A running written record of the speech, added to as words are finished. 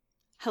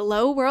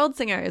Hello, world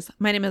singers.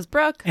 My name is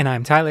Brooke. And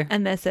I'm Tyler.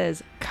 And this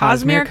is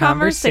Cosmere Cosmere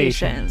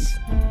Conversations.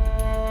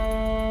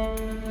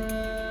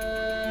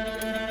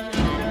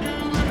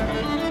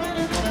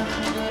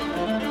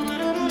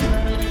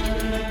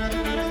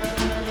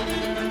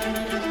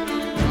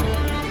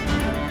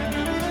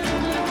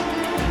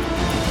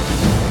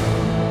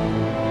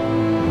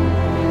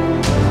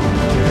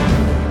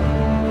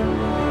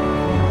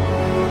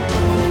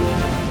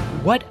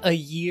 What a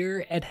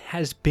year it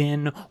has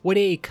been. What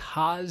a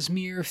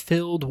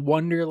Cosmere-filled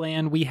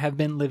wonderland we have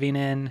been living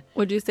in.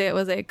 Would you say it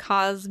was a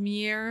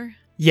Cosmere?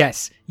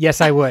 Yes,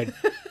 I would.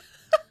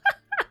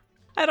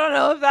 I don't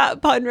know if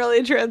that pun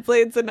really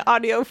translates in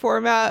audio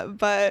format,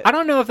 but... I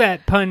don't know if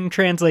that pun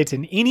translates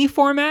in any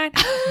format,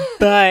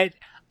 but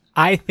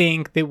I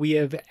think that we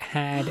have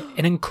had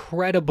an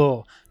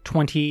incredible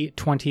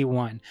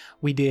 2021.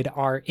 We did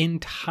our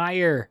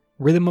entire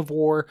Rhythm of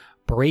War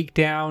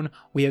breakdown.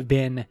 We have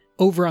been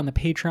over on the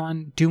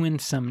Patreon doing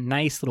some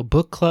nice little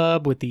book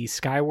club with the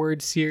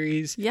Skyward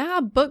series. Yeah,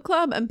 book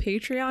club and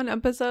Patreon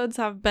episodes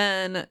have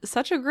been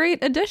such a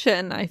great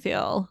addition, I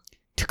feel.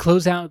 To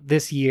close out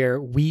this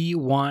year, we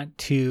want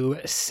to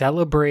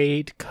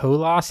celebrate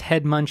Koloss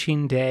Head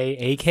Munching Day,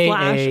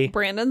 aka /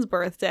 Brandon's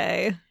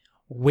birthday,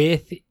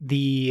 with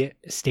the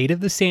State of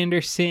the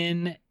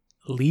Sanderson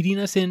leading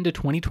us into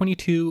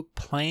 2022,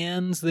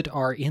 plans that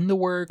are in the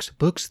works,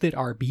 books that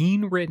are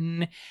being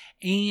written,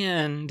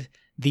 and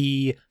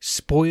the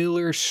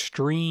spoiler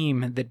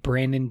stream that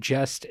Brandon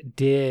just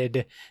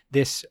did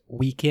this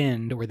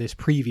weekend, or this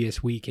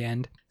previous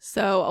weekend.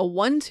 So a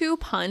 1-2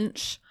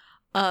 punch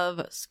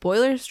of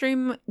spoiler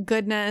stream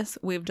goodness.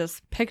 We've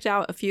just picked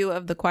out a few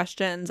of the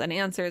questions and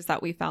answers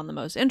that we found the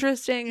most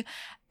interesting,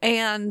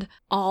 and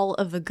all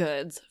of the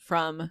goods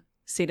from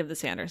State of the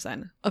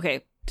Sanderson.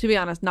 Okay, to be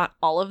honest, not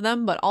all of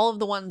them, but all of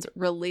the ones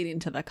relating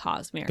to the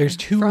Cosmere. There's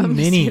too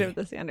many. State of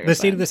the Sanderson. The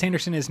State of the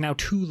Sanderson is now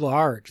too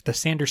large. The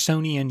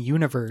Sandersonian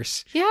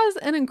universe. He has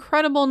an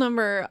incredible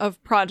number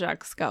of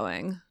projects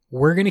going.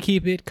 We're going to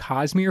keep it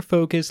Cosmere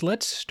focused.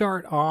 Let's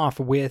start off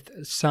with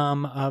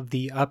some of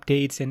the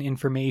updates and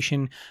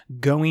information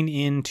going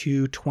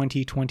into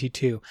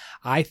 2022.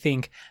 I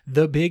think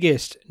the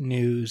biggest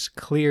news,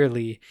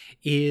 clearly,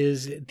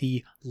 is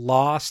the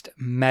Lost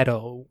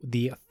Metal,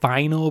 the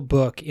final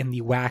book in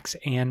the Wax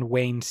and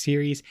Wayne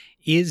series,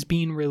 is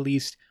being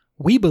released,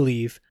 we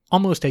believe,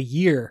 almost a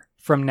year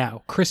from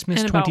now,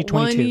 Christmas in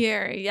 2022. About 1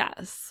 year,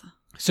 yes.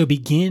 So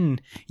begin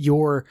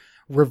your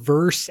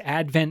reverse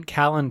advent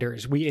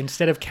calendars. We,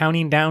 instead of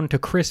counting down to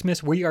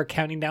Christmas, we are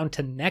counting down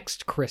to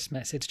next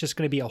Christmas. It's just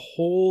going to be a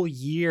whole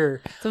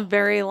year. It's a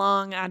very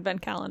long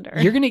advent calendar.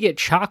 You're going to get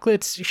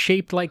chocolates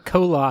shaped like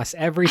Koloss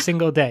every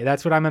single day.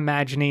 That's what I'm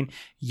imagining.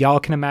 Y'all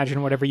can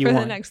imagine whatever you want.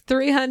 For the next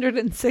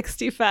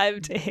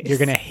 365 days. You're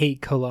going to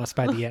hate Koloss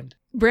by the end.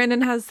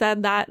 Brandon has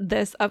said that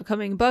this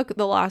upcoming book,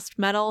 The Lost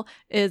Metal,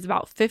 is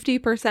about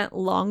 50%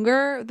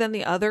 longer than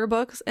the other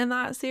books in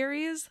that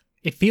series.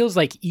 It feels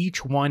like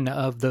each one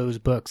of those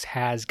books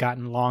has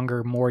gotten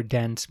longer, more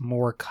dense,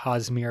 more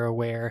Cosmere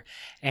aware.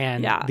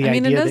 And yeah, the I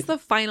mean, it idea is the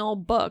final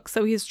book.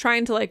 So he's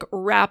trying to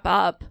wrap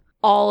up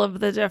all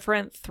of the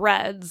different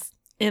threads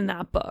in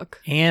that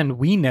book. And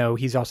we know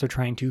he's also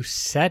trying to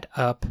set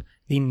up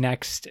the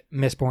next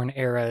Mistborn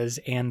eras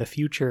and the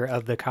future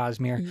of the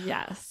Cosmere.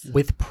 Yes.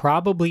 With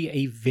probably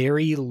a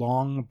very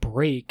long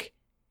break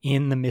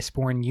in the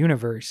Mistborn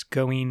universe,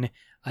 going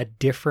a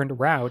different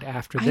route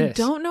after this.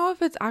 I don't know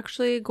if it's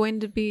actually going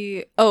to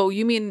be... Oh,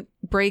 you mean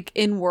break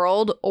in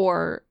world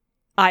or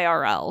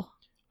IRL?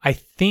 I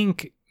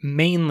think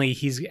mainly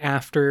he's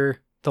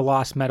after The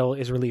Lost Metal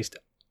is released.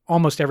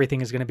 Almost everything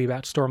is going to be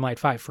about Stormlight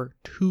 5 for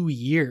 2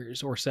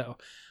 years or so.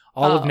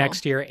 All of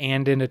next year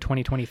and into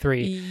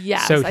 2023.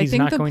 Yes, so I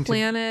think the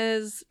plan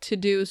is to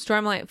do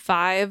Stormlight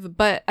 5,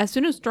 but as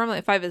soon as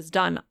Stormlight 5 is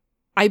done,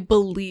 I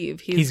believe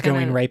he's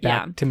going right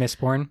back to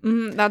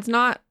Mistborn. That's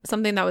not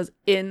something that was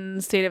in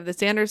State of the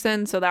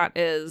Sanderson, so that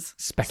is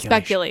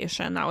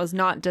speculation. That was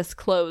not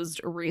disclosed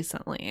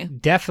recently.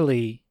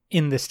 Definitely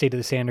in the State of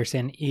the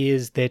Sanderson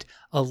is that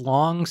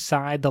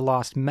alongside The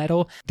Lost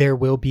Metal, there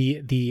will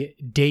be the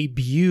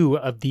debut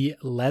of the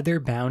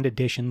leather-bound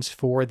editions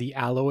for the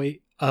Alloy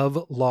of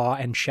Law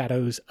and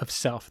Shadows of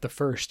Self, the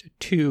first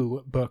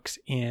 2 books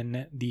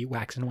in the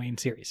Wax and Wayne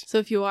series. So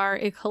if you are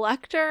a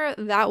collector,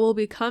 that will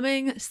be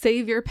coming.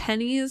 Save your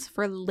pennies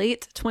for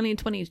late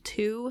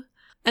 2022.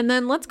 And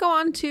then let's go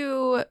on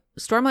to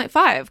Stormlight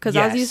 5, because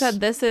as you said,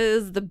 this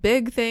is the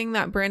big thing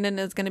that Brandon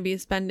is going to be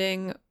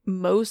spending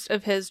most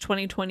of his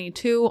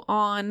 2022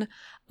 on.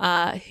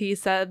 He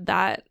said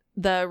that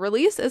the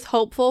release is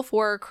hopeful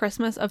for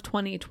Christmas of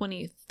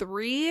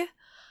 2023.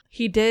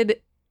 He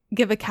did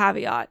give a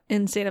caveat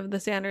in State of the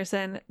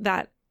Sanderson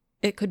that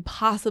it could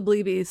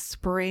possibly be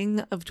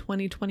spring of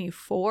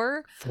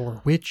 2024.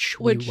 For which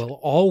we will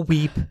all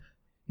weep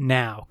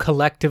now.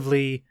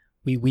 Collectively,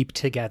 we weep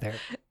together.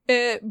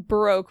 It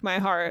broke my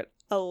heart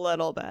a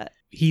little bit.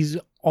 He's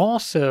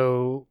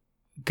also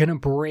gonna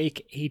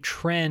break a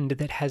trend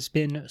that has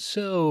been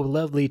so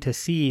lovely to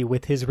see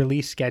with his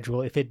release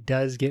schedule if it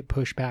does get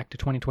pushed back to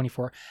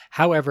 2024.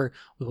 However,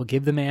 we will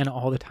give the man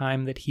all the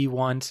time that he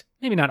wants.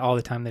 Maybe not all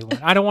the time they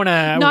want. I don't want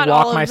to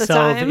walk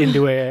myself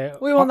into a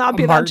we will not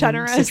be that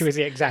generous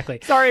situation. Exactly.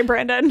 Sorry,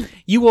 Brandon.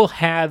 You will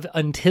have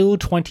until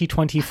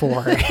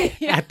 2024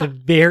 at the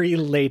very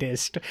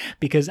latest,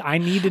 because I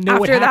need to know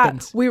what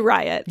happens. After that, we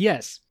riot.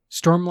 Yes.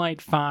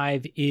 Stormlight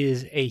 5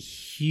 is a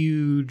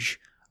huge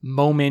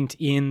moment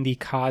in the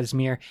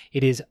Cosmere.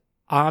 It is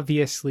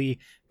obviously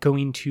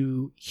going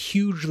to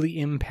hugely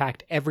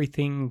impact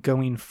everything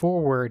going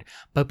forward.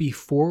 But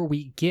before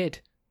we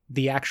get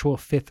the actual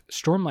 5th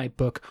Stormlight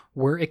book,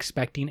 we're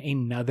expecting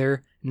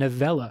another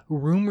novella,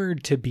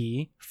 rumored to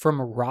be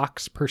from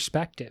Rock's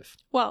perspective.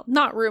 Well,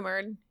 not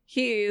rumored.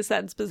 He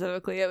said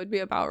specifically it would be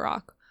about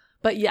Rock.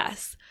 But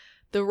yes,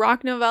 the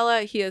Rock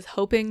novella he is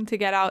hoping to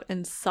get out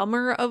in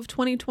summer of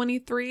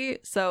 2023,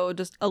 so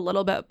just a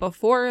little bit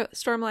before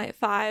Stormlight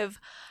 5,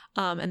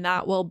 and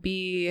that will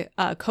be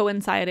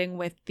coinciding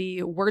with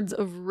the Words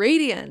of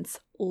Radiance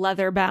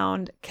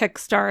leather-bound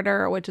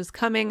Kickstarter, which is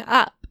coming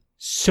up.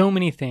 So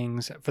many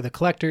things for the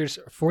collectors,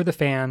 for the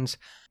fans.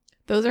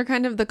 Those are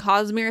kind of the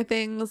Cosmere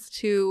things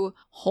to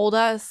hold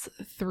us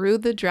through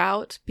the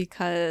drought,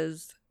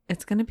 because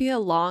it's going to be a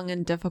long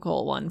and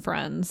difficult one,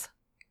 friends.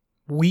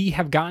 We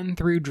have gotten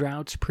through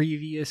droughts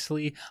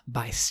previously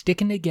by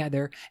sticking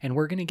together, and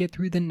we're going to get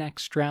through the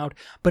next drought.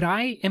 But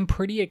I am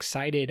pretty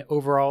excited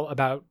overall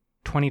about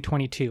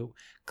 2022.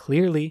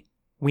 Clearly,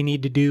 we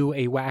need to do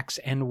a Wax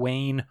and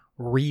Wayne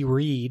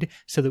reread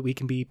so that we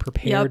can be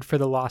prepared for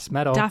the Lost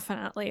Metal.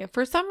 Definitely.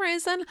 For some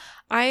reason,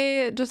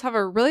 I just have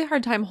a really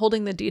hard time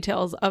holding the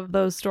details of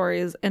those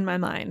stories in my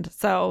mind.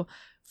 So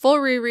full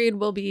reread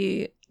will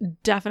be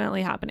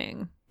definitely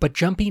happening. But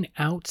jumping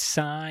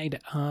outside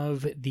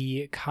of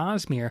the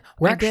Cosmere,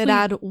 I did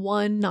add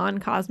one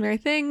non-Cosmere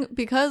thing,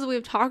 because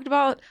we've talked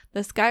about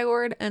the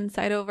Skyward and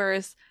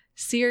Cytoverse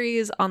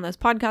series on this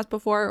podcast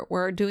before.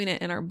 We're doing it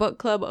in our book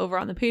club over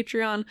on the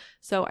Patreon.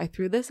 So I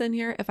threw this in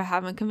here. If I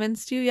haven't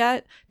convinced you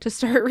yet to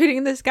start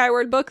reading the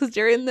Skyward books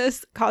during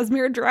this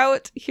Cosmere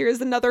drought,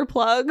 here's another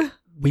plug.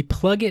 We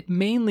plug it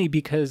mainly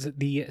because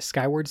the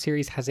Skyward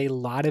series has a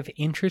lot of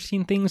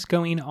interesting things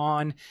going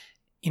on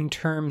in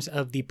terms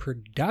of the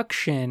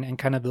production and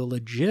kind of the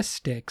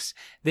logistics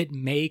that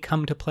may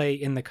come to play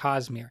in the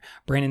Cosmere.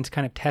 Brandon's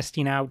kind of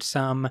testing out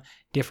some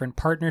different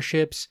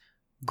partnerships,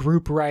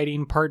 group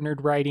writing,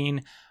 partnered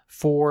writing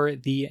for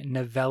the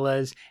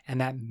novellas,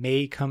 and that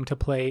may come to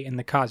play in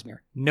the Cosmere.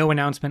 No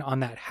announcement on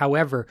that.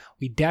 However,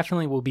 we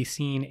definitely will be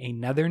seeing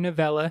another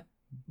novella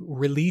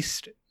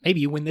released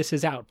maybe when this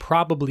is out,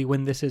 probably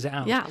when this is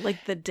out. Yeah,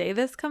 like the day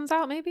this comes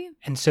out, maybe.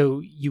 And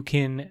so you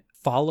can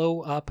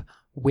follow up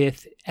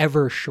with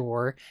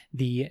Evershore,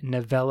 the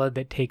novella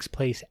that takes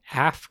place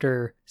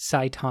after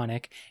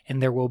Cytonic,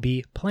 and there will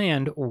be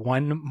planned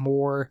one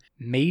more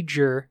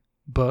major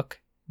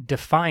book,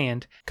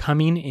 Defiant,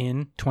 coming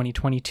in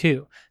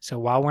 2022. So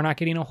while we're not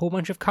getting a whole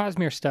bunch of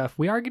Cosmere stuff,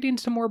 we are getting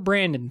some more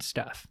Brandon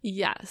stuff.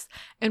 Yes.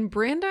 And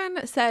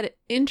Brandon said,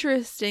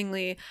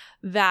 interestingly,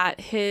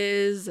 that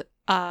his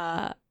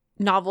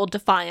novel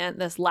Defiant,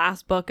 this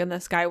last book in the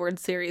Skyward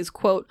series,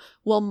 quote,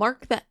 will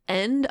mark the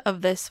end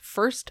of this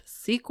first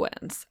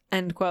sequence,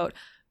 end quote.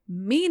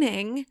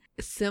 Meaning,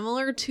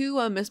 similar to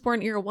a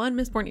Mistborn Year 1,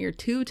 Mistborn Year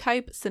 2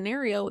 type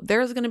scenario,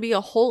 there's going to be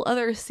a whole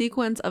other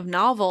sequence of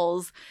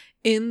novels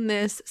in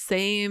this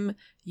same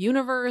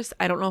universe.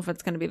 I don't know if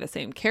it's going to be the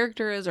same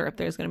characters or if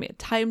there's going to be a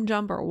time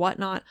jump or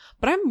whatnot,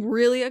 but I'm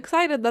really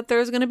excited that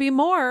there's going to be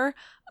more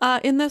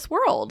in this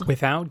world.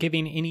 Without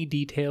giving any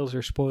details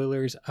or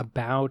spoilers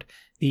about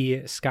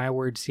the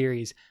Skyward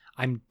series,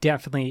 I'm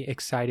definitely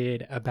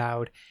excited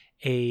about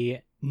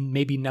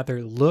maybe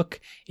another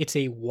look. It's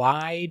a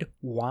wide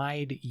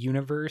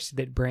universe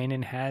that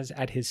Brandon has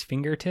at his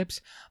fingertips,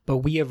 but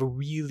we have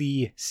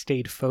really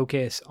stayed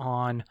focused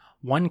on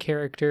one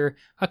character,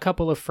 a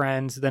couple of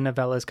friends. The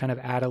novellas kind of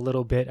add a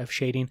little bit of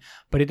shading,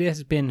 but it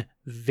has been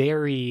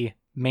very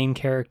main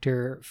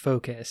character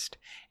focused,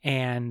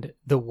 and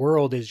the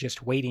world is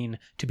just waiting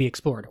to be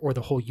explored, or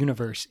the whole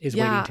universe is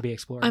waiting to be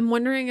explored. I'm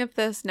wondering if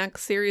this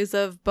next series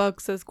of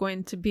books is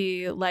going to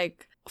be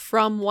like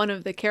from one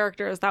of the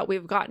characters that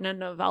we've gotten a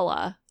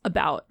novella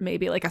about,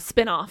 maybe like a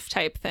spin-off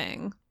type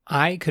thing.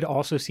 I could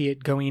also see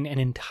it going an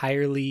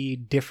entirely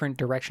different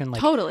direction.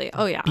 Like totally.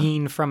 Oh, yeah.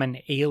 Being from an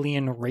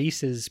alien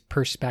race's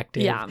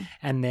perspective. Yeah.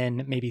 And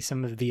then maybe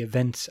some of the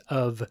events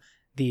of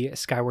the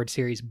Skyward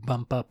series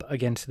bump up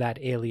against that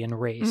alien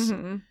race.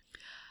 Mm-hmm.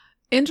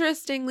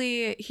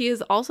 Interestingly, he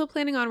is also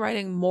planning on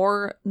writing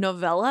more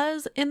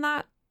novellas in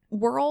that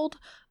world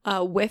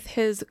with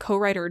his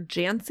co-writer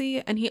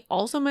Jancy. And he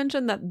also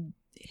mentioned that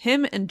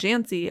him and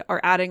Jancy are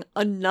adding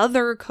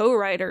another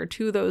co-writer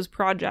to those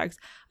projects.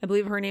 I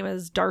believe her name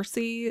is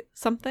Darcy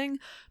something,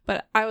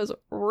 but I was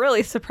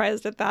really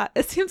surprised at that.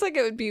 It seems like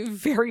it would be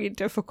very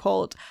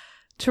difficult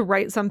to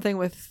write something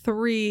with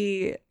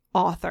 3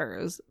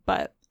 authors,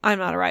 but I'm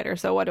not a writer,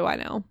 so what do I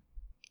know?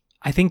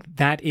 I think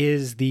that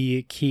is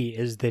the key,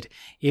 is that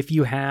if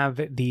you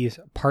have these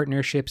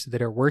partnerships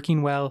that are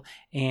working well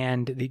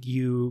and that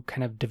you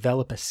kind of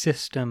develop a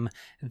system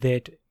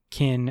that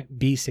can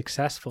be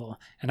successful,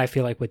 and I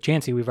feel like with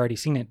Janci, we've already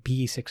seen it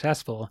be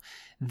successful,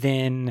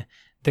 then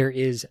there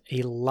is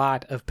a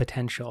lot of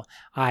potential.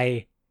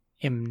 I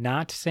am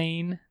not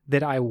saying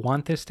that I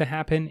want this to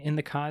happen in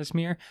the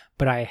Cosmere,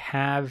 but I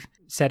have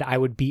said I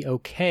would be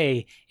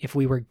okay if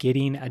we were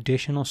getting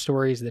additional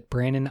stories that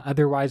Brandon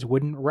otherwise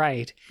wouldn't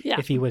write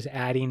if he was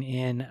adding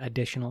in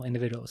additional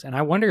individuals. And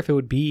I wonder if it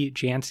would be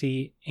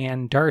Janci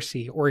and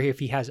Darcy, or if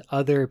he has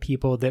other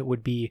people that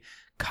would be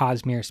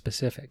Cosmere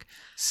specific.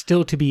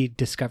 Still to be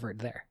discovered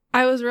there.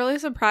 I was really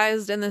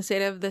surprised in the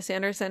State of the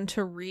Sanderson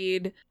to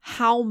read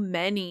how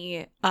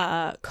many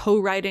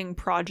co-writing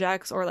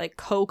projects or like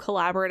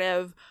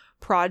co-collaborative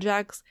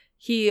projects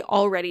he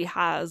already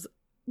has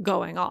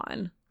going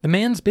on. The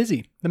man's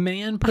busy. The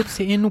man puts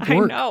in work. I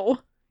know.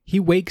 He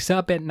wakes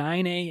up at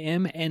 9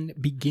 a.m. and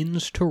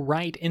begins to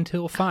write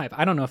until 5.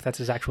 I don't know if that's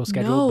his actual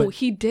schedule. No, but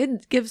he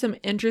did give some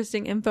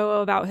interesting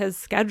info about his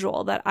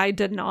schedule that I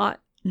did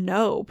not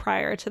know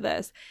prior to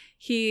this.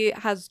 He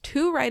has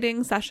 2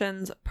 writing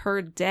sessions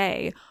per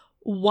day.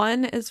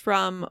 One is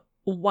from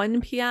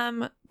 1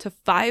 p.m. to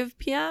 5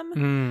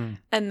 p.m.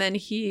 And then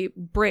he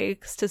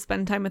breaks to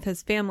spend time with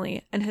his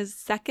family. And his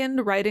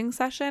second writing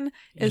session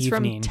is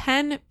from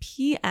 10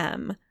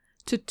 p.m.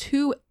 to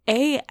 2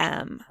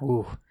 a.m.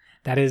 Ooh,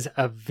 that is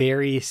a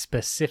very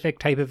specific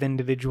type of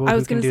individual. I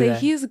was going to say,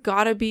 he's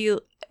got to be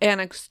an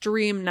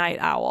extreme night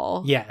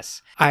owl.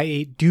 Yes.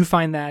 I do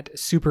find that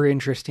super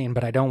interesting,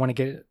 but I don't want to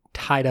get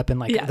tied up in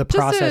like the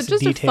process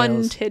just details. A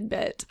fun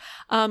tidbit.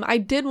 I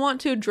did want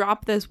to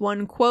drop this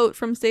one quote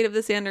from State of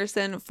the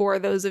Sanderson for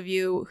those of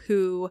you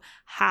who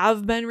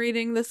have been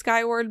reading the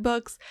Skyward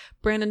books.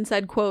 Brandon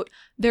said, quote,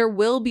 "There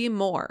will be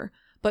more,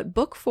 but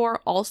book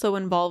 4 also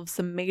involves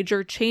some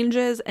major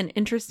changes and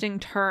interesting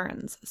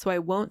turns, so I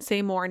won't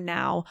say more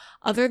now.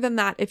 Other than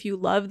that, if you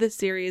love the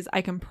series,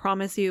 I can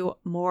promise you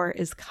more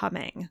is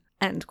coming."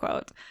 End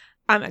quote.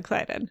 I'm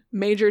excited.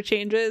 Major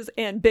changes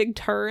and big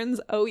turns.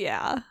 Oh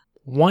yeah.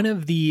 One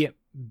of the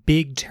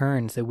big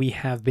turns that we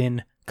have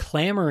been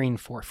clamoring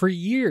for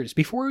years,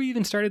 before we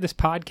even started this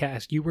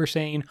podcast, you were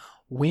saying,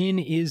 when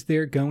is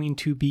there going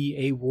to be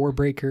a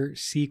Warbreaker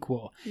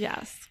sequel?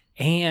 Yes.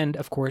 And,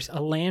 of course,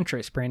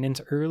 Elantris,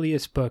 Brandon's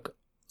earliest book,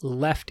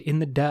 left in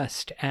the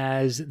dust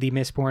as the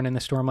Mistborn and the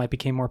Stormlight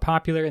became more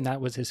popular, and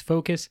that was his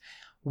focus.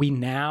 We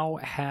now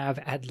have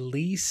at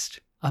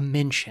least a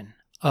mention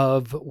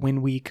of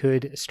when we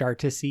could start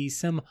to see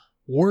some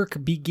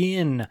work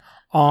begin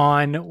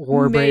on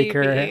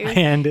Warbreaker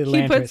and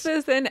Elantris. He puts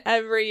this in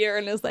every year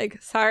and is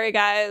like, sorry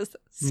guys,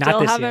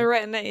 still haven't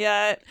written it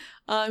yet.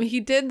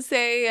 He did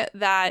say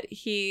that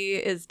he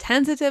is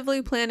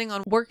tentatively planning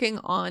on working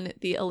on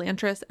the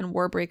Elantris and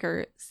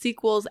Warbreaker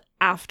sequels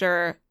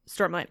after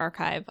Stormlight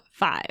Archive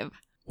 5.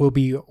 We'll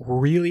be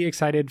really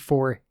excited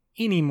for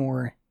any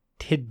more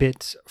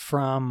tidbits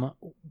from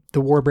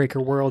the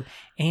Warbreaker world.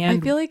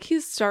 And I feel like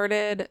he's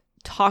started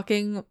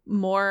talking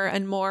more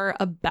and more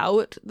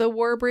about the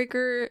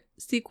Warbreaker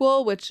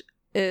sequel, which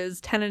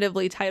is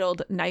tentatively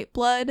titled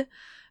Nightblood.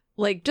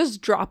 Like,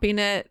 just dropping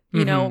it,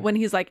 you know, when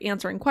he's like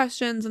answering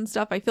questions and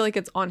stuff. I feel like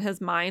it's on his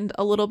mind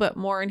a little bit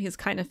more, and he's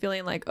kind of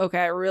feeling like,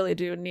 okay, I really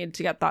do need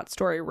to get that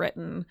story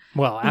written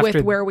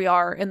with where we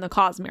are in the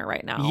Cosmere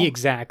right now.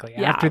 Exactly.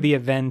 Yeah. After the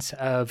events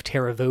of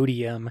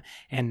Terravodium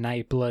and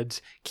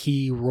Nightblood's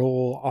key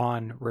role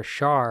on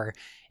Rashar,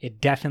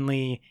 it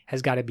definitely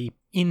has got to be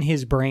in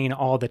his brain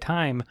all the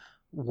time,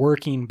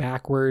 working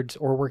backwards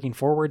or working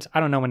forwards. I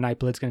don't know when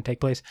Nightblood's going to take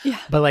place,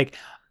 but like,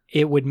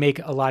 it would make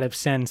a lot of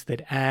sense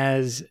that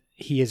as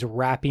he is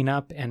wrapping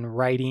up and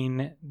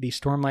writing the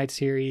Stormlight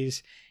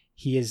series,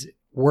 he is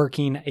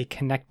working a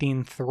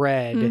connecting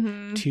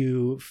thread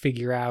to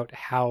figure out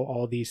how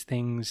all these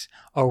things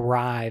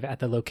arrive at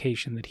the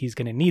location that he's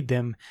going to need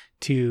them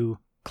to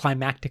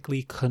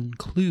climactically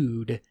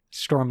conclude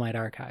Stormlight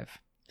Archive.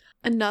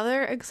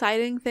 Another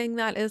exciting thing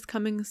that is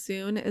coming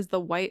soon is the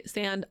White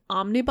Sand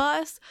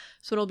Omnibus.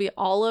 So it'll be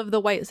all of the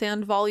White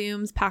Sand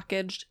volumes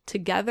packaged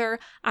together.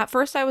 At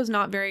first, I was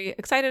not very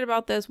excited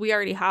about this. We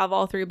already have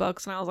all 3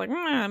 books, and I was like,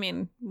 I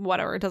mean,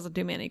 whatever. It doesn't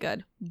do me any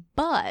good.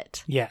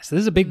 But yes, this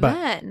is a big but.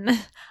 Then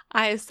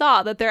I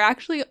saw that there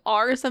actually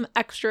are some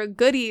extra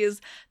goodies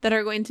that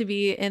are going to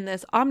be in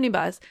this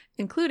omnibus,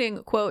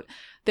 including, quote,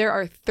 "There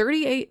are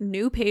 38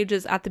 new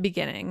pages at the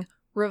beginning,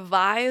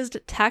 revised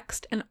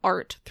text and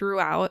art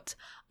throughout,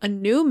 a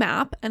new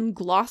map and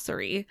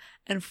glossary,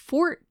 and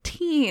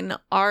 14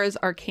 Ars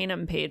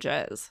Arcanum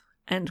pages."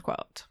 End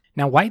quote.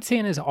 Now, White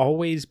Sand has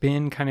always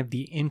been kind of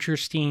the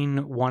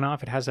interesting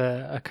one-off. It has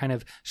a kind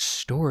of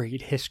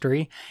storied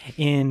history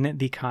in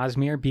the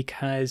Cosmere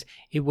because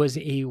it was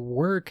a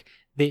work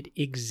that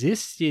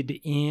existed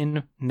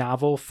in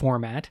novel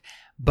format,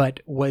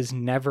 but was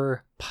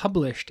never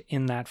published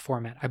in that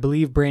format. I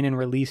believe Brandon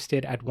released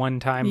it at one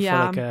time for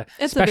like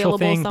a special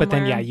thing, but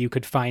then, you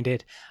could find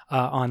it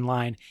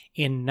online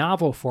in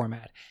novel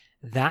format.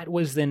 That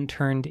was then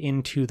turned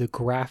into the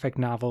graphic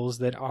novels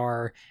that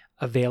are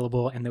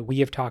available and that we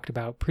have talked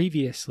about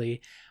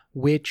previously,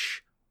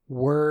 which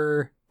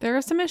were... There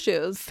are some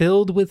issues.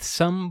 Filled with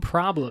some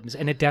problems.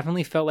 And it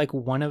definitely felt like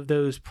one of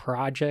those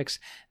projects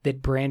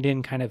that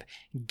Brandon kind of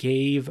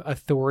gave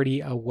authority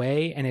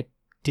away, and it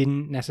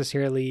didn't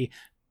necessarily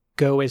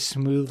go as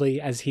smoothly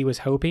as he was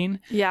hoping.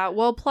 Yeah,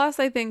 well, plus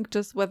I think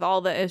just with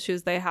all the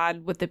issues they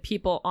had with the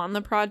people on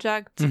the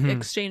project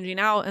exchanging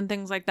out and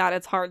things like that,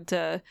 it's hard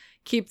to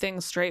keep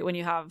things straight when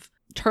you have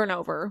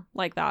turnover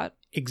like that.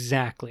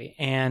 Exactly.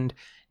 And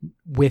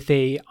with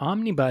a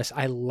omnibus,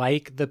 I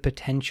like the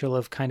potential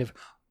of kind of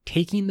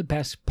taking the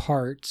best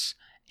parts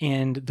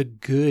and the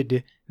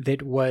good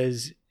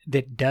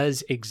that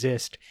does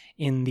exist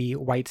in the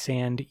White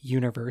Sand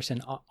universe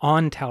and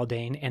on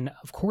Taldane, and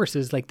of course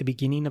is like the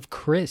beginning of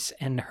Chris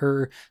and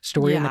her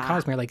story in the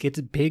Cosmere. Like,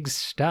 it's big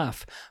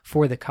stuff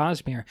for the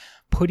Cosmere.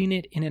 Putting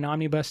it in an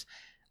omnibus,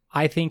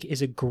 I think,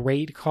 is a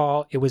great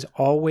call. It was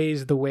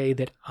always the way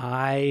that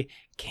I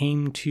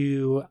came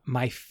to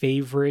my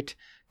favorite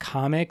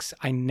comics.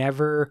 I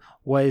never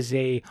was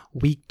a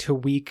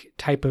week-to-week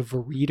type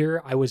of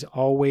reader. I was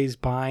always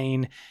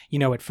buying,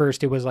 at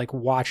first it was like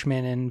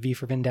Watchmen and V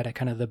for Vendetta,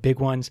 kind of the big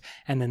ones.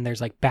 And then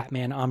there's like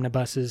Batman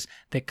omnibuses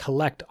that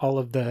collect all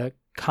of the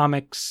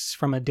comics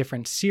from a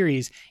different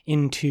series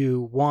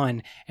into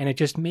one. And it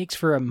just makes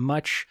for a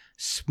much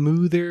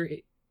smoother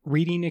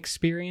reading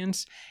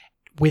experience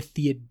with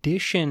the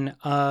addition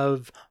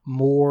of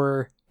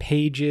more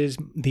pages,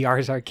 the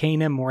Ars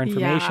Arcana, more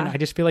information. I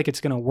just feel like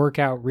it's going to work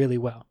out really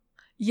well.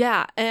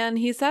 Yeah, and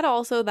he said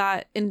also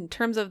that in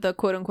terms of the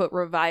quote-unquote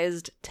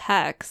revised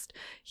text,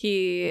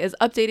 he is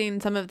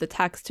updating some of the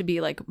text to be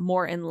like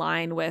more in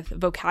line with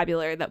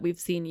vocabulary that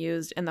we've seen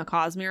used in the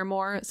Cosmere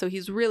more. So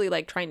he's really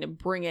like trying to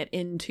bring it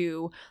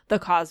into the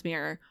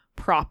Cosmere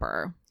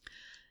proper.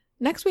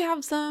 Next, we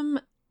have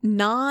some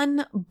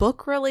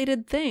non-book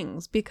related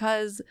things,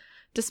 because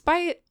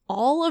despite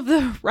all of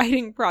the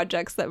writing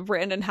projects that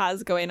Brandon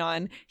has going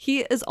on, he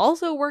is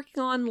also working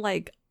on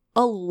like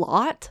a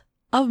lot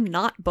of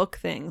not book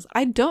things.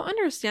 I don't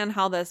understand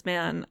how this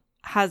man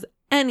has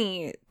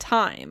any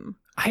time.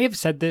 I have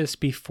said this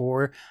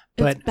before,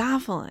 but it's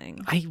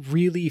baffling. I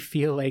really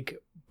feel like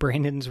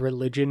Brandon's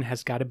religion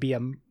has got to be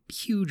a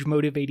huge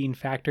motivating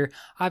factor.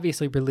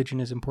 Obviously, religion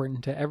is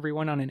important to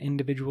everyone on an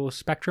individual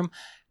spectrum,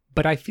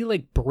 but I feel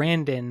like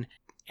Brandon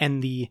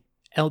and the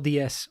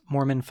LDS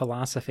Mormon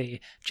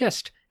philosophy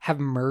just have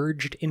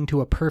merged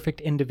into a perfect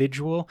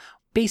individual.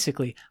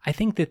 Basically, I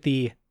think that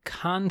the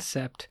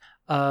concept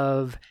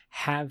of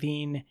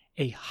having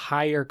a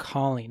higher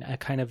calling, a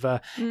kind of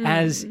a,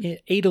 as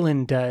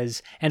Adolin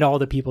does and all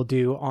the people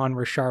do on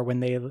Roshar when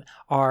they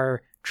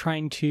are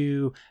trying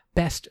to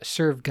best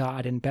serve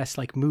God and best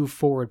like move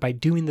forward by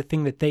doing the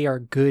thing that they are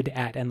good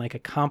at and like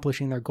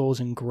accomplishing their goals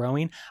and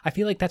growing. I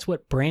feel like that's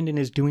what Brandon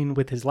is doing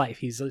with his life.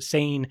 He's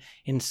saying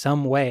in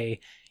some way,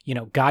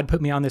 God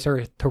put me on this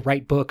earth to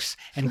write books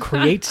and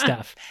create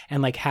stuff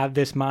and like have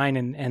this mind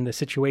and the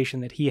situation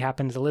that he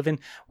happens to live in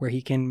where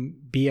he can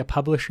be a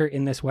publisher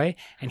in this way.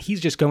 And he's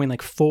just going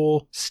like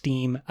full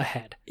steam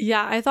ahead.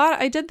 Yeah,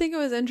 I did think it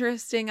was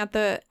interesting at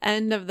the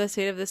end of the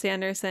State of the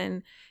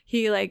Sanderson,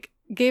 he like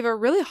gave a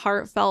really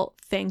heartfelt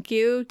thank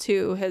you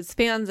to his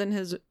fans and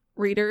his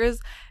readers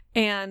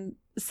and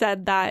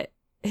said that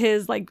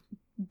his like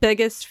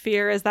biggest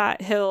fear is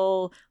that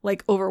he'll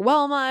like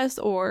overwhelm us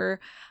or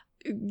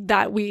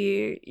that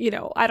we,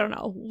 I don't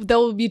know,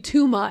 there'll be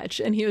too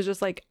much. And he was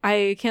just like,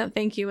 I can't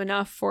thank you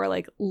enough for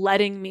like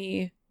letting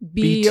me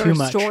be your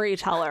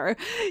storyteller.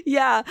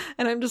 Yeah.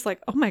 And I'm just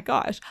like, oh my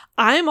gosh,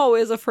 I'm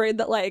always afraid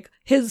that like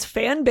his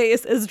fan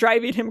base is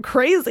driving him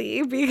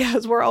crazy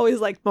because we're always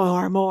like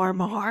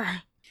more.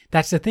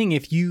 That's the thing.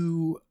 If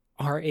you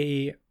are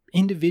a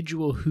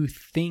individual who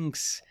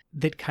thinks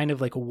that kind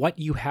of like what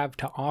you have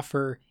to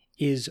offer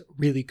is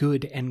really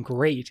good and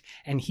great,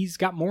 and he's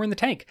got more in the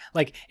tank.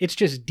 Like, it's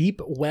just deep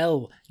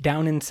well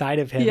down inside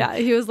of him. Yeah,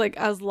 he was like,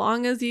 as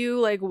long as you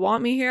like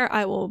want me here,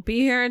 I will be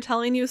here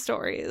telling you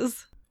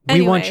stories.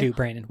 We want you,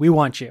 Brandon. We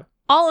want you.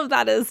 All of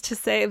that is to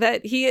say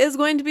that he is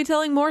going to be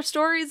telling more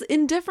stories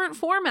in different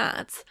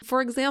formats.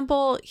 For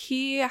example,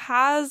 he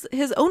has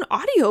his own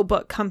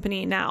audiobook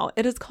company now.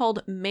 It is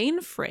called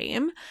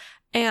Mainframe.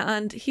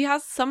 And he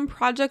has some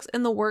projects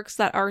in the works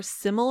that are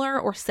similar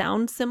or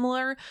sound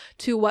similar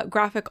to what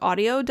Graphic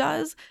Audio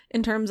does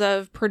in terms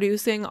of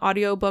producing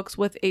audiobooks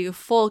with a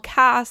full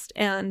cast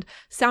and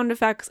sound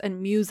effects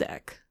and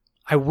music.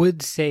 I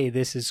would say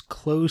this is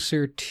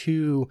closer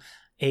to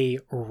a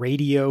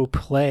radio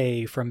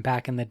play from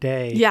back in the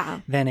day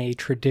than a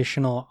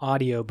traditional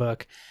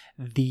audiobook.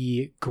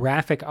 The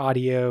graphic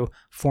audio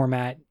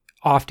format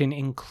often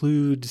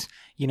includes,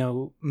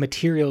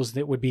 materials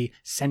that would be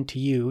sent to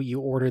you. You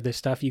order this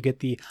stuff, you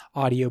get the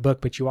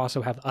audiobook, but you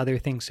also have other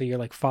things. So you're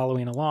like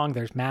following along.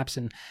 There's maps,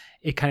 and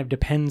it kind of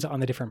depends on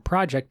the different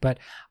project. But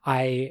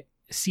I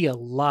see a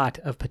lot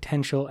of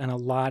potential and a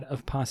lot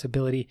of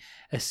possibility,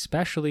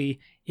 especially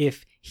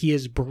if he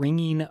is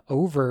bringing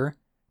over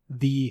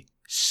the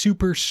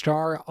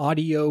superstar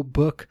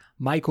audiobook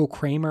Michael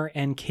Kramer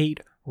and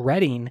Kate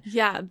Redding.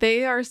 Yeah,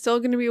 they are still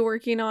going to be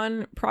working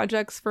on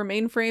projects for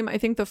Mainframe. I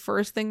think the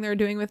first thing they're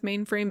doing with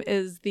Mainframe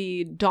is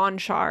the Dawn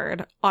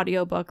Shard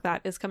audiobook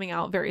that is coming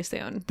out very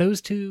soon.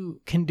 Those two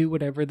can do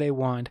whatever they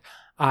want.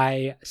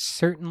 I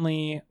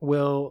certainly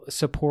will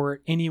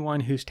support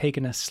anyone who's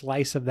taken a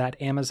slice of that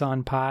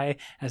Amazon pie,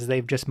 as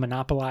they've just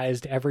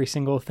monopolized every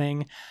single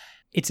thing.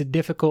 It's a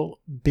difficult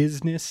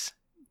business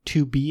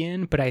to be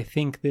in, but I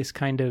think this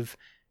kind of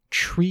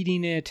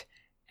treating it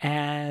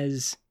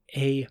as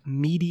a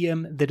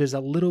medium that is a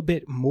little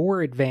bit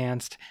more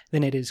advanced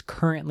than it is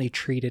currently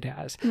treated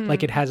as.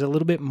 Like, it has a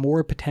little bit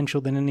more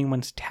potential than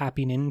anyone's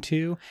tapping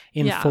into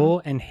in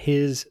full, and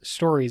his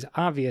stories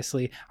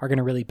obviously are going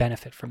to really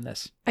benefit from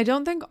this. I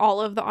don't think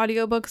all of the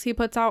audiobooks he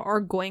puts out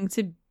are going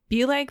to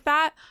be like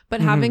that,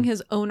 but having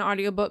his own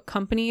audiobook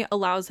company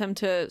allows him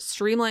to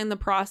streamline the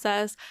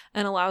process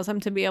and allows him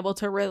to be able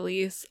to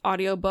release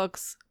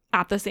audiobooks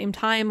at the same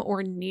time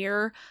or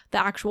near the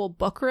actual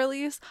book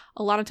release.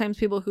 A lot of times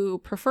people who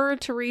prefer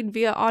to read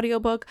via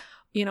audiobook,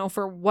 you know,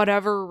 for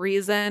whatever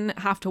reason,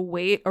 have to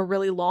wait a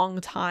really long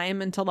time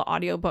until the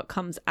audiobook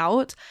comes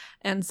out.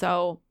 And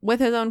so with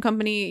his own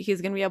company,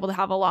 he's going to be able to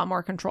have a lot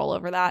more control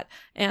over that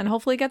and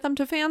hopefully get them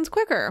to fans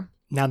quicker.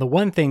 Now, the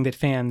one thing that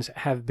fans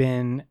have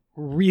been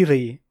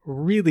really,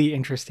 really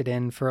interested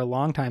in for a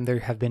long time, there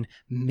have been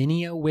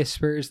Minio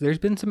whispers. There's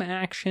been some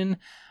action.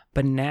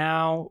 But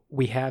now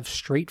we have,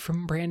 straight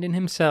from Brandon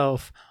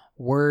himself,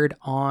 word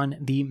on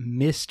the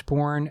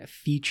Mistborn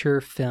feature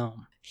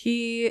film.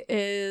 He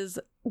is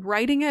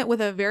writing it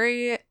with a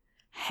very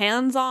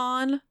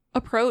hands-on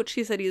approach.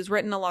 He said he's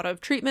written a lot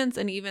of treatments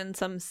and even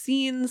some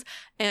scenes,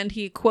 and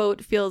he,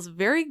 quote, feels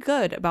very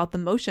good about the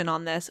motion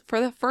on this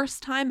for the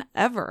first time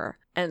ever,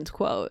 end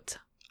quote.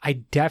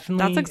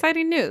 That's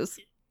exciting news.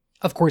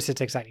 Of course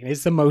it's exciting.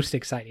 It's the most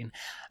exciting.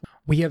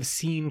 We have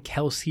seen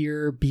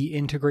Kelsier be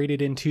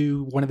integrated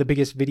into one of the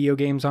biggest video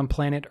games on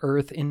planet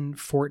Earth in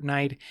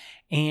Fortnite,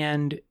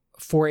 and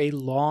for a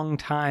long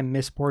time,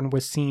 Mistborn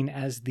was seen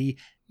as the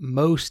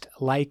most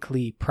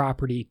likely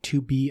property to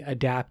be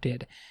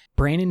adapted.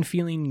 Brandon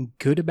feeling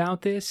good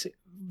about this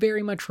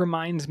very much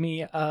reminds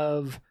me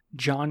of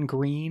John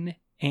Green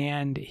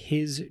and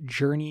his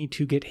journey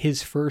to get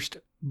his first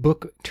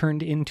book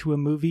turned into a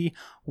movie,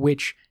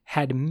 which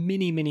had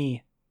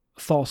many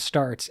false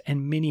starts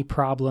and many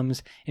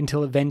problems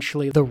until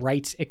eventually the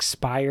rights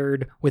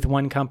expired with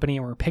one company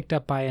and were picked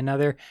up by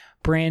another.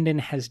 Brandon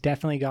has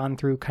definitely gone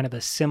through kind of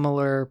a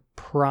similar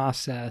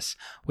process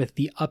with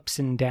the ups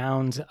and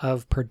downs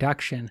of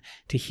production.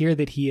 To hear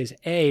that he is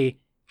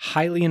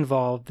highly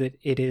involved, that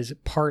it is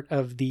part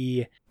of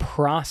the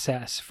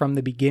process from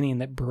the beginning,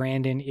 that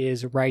Brandon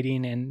is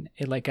writing and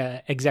like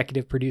a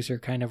executive producer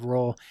kind of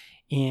role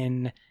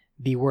in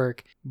the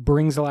work,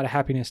 brings a lot of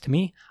happiness to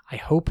me. I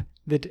hope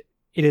that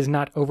it is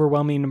not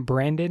overwhelming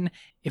Brandon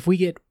if we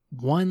get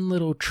one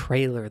little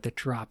trailer that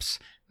drops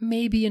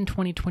maybe in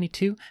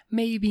 2022,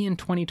 maybe in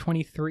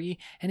 2023,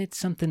 and it's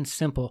something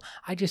simple.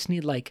 I just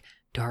need like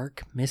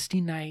dark,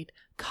 misty night,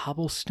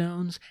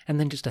 cobblestones,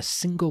 and then just a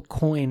single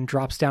coin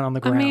drops down on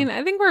the ground. I mean,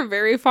 I think we're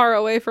very far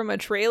away from a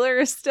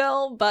trailer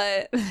still,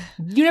 but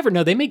you never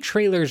know. They make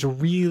trailers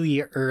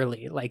really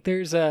early. Like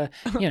there's a,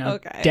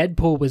 okay.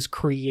 Deadpool was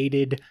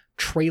created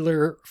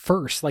trailer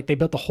first. Like they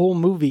built the whole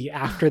movie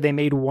after they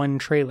made one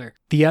trailer.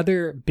 The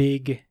other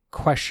big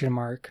question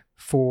mark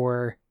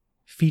for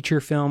feature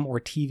film or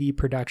TV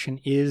production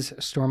is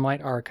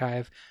Stormlight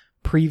Archive.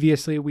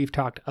 Previously, we've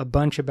talked a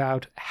bunch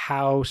about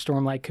how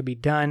Stormlight could be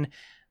done.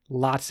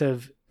 Lots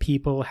of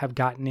people have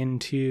gotten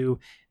into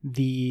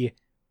the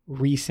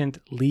recent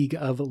League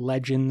of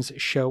Legends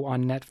show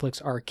on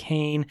Netflix,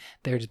 Arcane.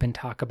 There's been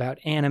talk about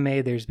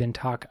anime. There's been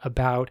talk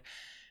about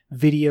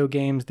video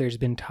games. There's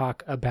been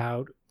talk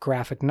about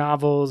graphic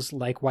novels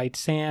like White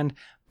Sand.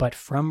 But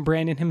from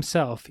Brandon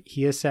himself,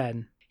 he has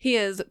said he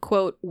is,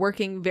 quote,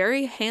 working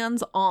very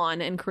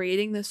hands-on in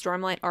creating the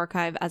Stormlight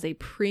Archive as a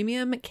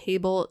premium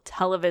cable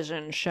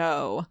television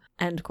show,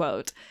 end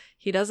quote.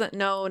 He doesn't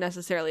know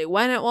necessarily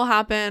when it will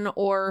happen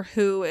or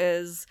who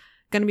is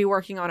going to be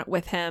working on it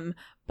with him,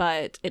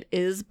 but it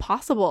is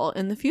possible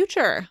in the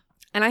future.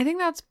 And I think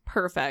that's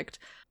perfect.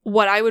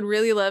 What I would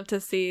really love to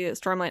see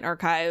Stormlight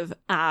Archive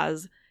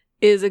as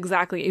is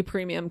exactly a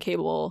premium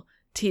cable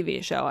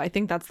TV show. I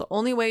think that's the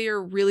only way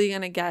you're really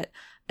going to get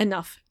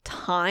enough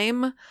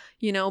time,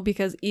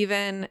 because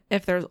even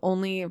if there's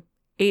only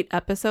 8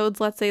 episodes,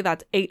 let's say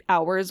that's 8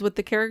 hours with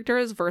the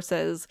characters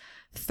versus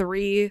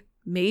 3,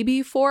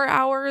 maybe 4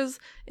 hours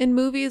in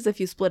movies if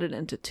you split it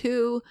into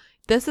 2.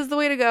 This is the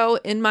way to go,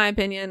 in my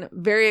opinion.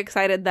 Very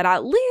excited that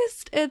at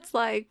least it's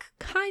like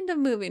kind of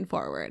moving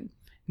forward.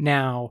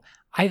 Now,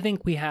 I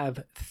think we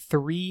have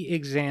 3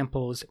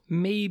 examples,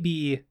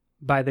 maybe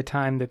by the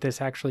time that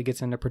this actually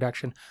gets into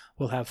production,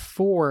 we'll have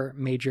 4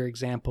 major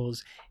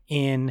examples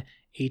in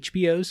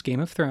HBO's Game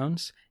of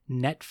Thrones,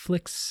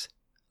 Netflix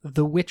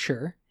The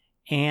Witcher,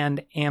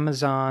 and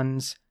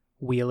Amazon's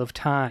Wheel of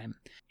Time.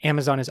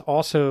 Amazon is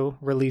also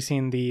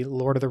releasing the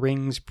Lord of the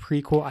Rings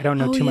prequel. I don't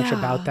know too much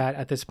about that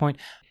at this point.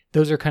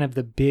 Those are kind of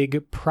the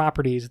big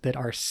properties that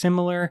are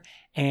similar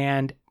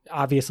and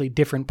obviously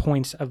different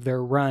points of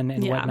their run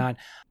and whatnot.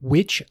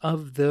 Which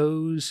of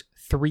those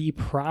 3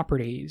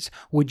 properties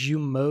would you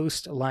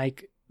most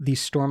like the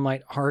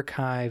Stormlight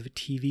Archive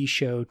TV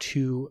show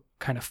to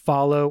kind of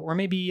follow or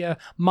maybe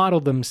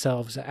model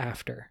themselves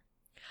after?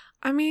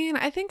 I mean,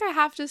 I think I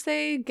have to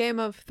say Game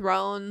of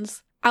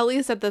Thrones. At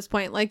least at this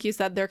point, like you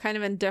said, they're kind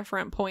of in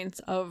different points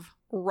of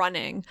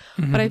running.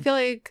 Mm-hmm. But I feel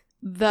like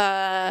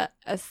the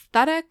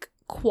aesthetic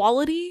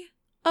quality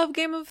of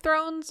Game of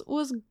Thrones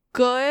was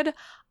good.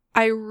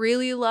 I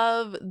really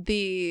love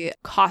the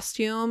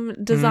costume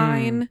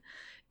design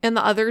in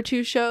the other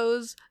 2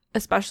 shows,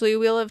 especially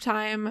Wheel of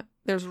Time.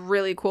 There's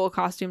really cool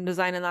costume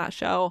design in that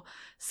show.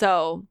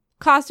 So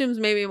costumes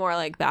maybe more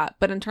like that.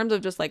 But in terms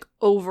of just like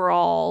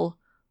overall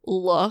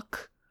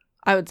look,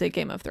 I would say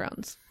Game of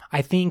Thrones.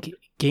 I think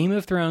Game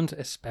of Thrones,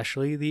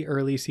 especially the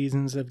early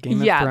seasons of Game of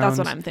Thrones. Yeah, that's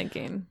what I'm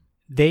thinking.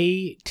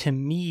 They, to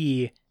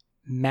me,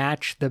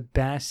 match the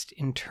best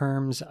in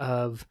terms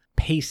of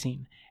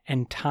pacing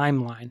and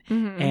timeline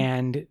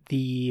and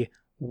the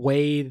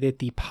way that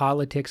the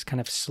politics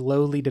kind of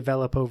slowly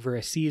develop over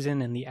a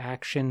season and the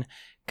action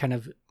kind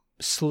of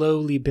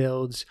slowly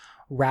builds,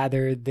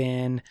 rather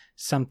than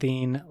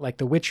something like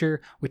The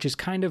Witcher, which is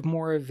kind of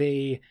more of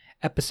a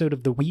episode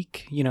of the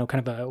week, you know,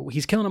 kind of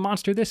he's killing a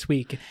monster this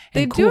week.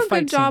 They do a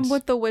good job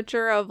with The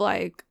Witcher of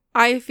like,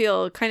 I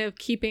feel, kind of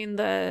keeping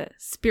the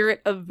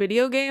spirit of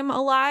video game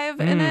alive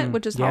in it,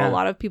 which is how a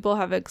lot of people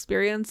have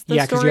experienced the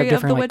story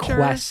of The Witcher.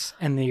 Quests,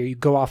 and then you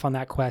go off on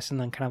that quest and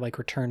then kind of like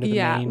return to the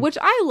main. Which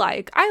I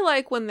like. I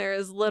like when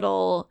there's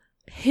little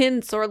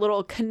hints or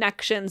little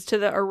connections to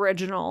the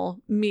original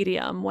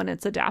medium when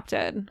it's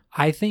adapted.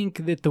 I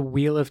think that the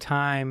Wheel of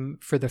Time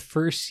for the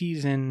first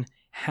season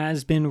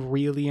has been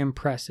really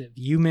impressive.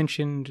 You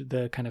mentioned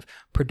the kind of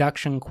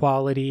production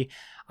quality.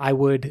 I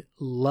would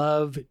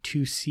love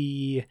to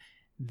see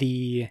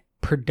the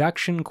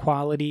production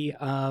quality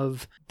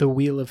of the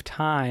Wheel of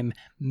Time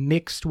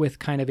mixed with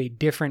kind of a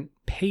different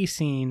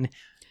pacing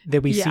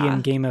that we see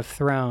in Game of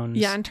Thrones.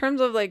 Yeah, in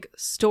terms of like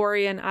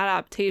story and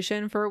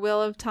adaptation for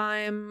Wheel of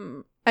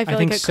Time, I feel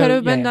like it could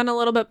have been done a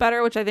little bit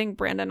better, which I think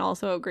Brandon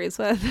also agrees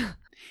with.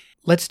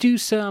 Let's do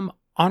some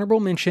honorable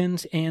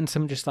mentions and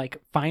some just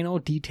like final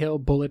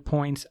detailed bullet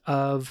points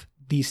of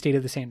the State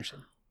of the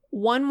Sanderson.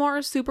 One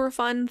more super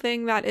fun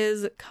thing that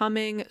is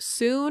coming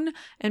soon,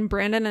 and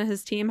Brandon and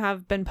his team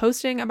have been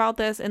posting about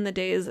this in the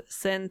days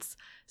since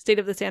State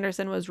of the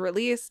Sanderson was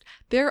released.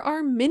 There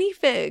are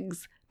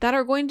minifigs that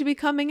are going to be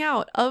coming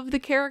out of the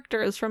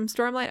characters from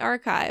Stormlight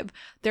Archive.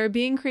 They're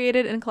being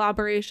created in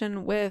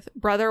collaboration with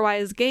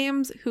Brotherwise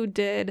Games, who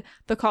did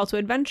the Call to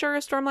Adventure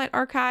Stormlight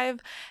Archive,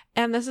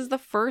 and this is the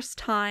first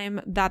time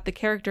that the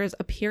characters'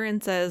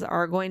 appearances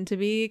are going to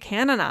be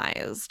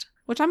canonized,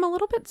 which I'm a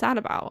little bit sad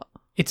about.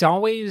 It's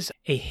always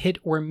a hit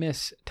or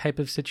miss type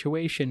of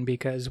situation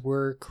because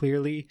we're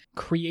clearly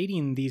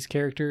creating these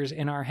characters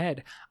in our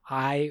head.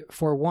 I,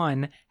 for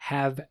one,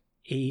 have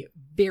a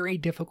very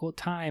difficult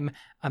time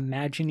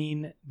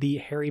imagining the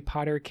Harry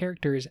Potter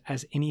characters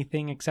as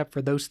anything except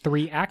for those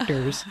 3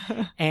 actors.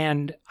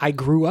 And I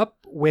grew up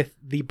with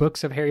the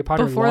books of Harry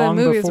Potter long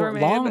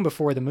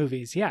before the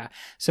movies. Yeah.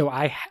 So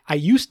I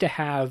used to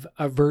have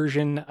a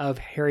version of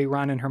Harry,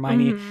 Ron, and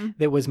Hermione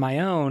that was my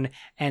own,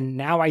 and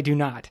now I do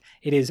not.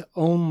 It is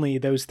only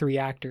those 3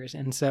 actors.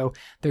 And so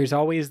there's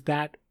always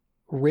that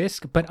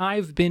risk, but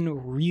I've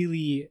been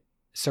really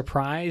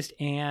surprised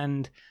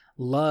and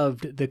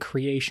loved the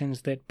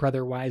creations that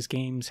Brotherwise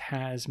Games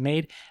has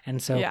made,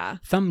 and so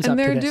thumbs up. And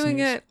they're to doing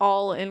news. It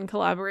all in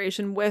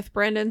collaboration with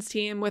Brandon's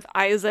team, with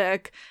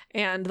Isaac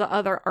and the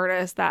other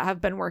artists that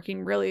have been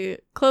working really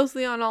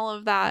closely on all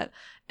of that.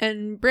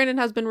 And Brandon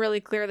has been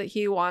really clear that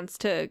he wants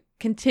to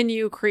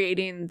continue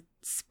creating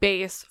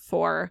space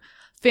for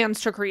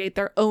fans to create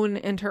their own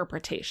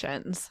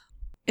interpretations.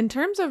 In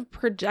terms of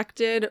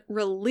projected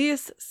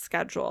release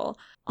schedule,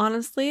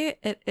 honestly,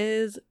 it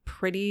is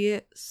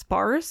pretty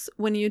sparse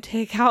when you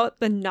take out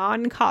the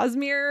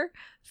non-Cosmere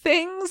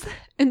things.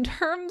 In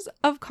terms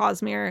of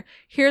Cosmere,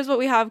 here's what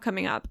we have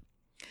coming up.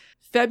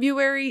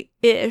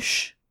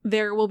 February-ish,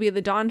 there will be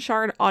the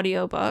Dawnshard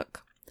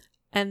audiobook.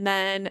 And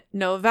then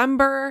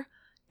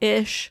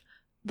November-ish,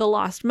 The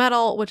Lost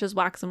Metal, which is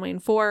Wax and Wayne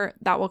 4.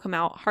 That will come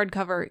out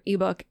hardcover,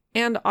 ebook,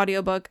 and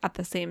audiobook at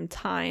the same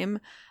time.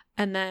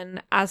 And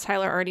then, as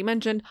Tyler already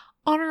mentioned,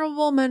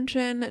 honorable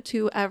mention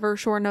to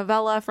Evershore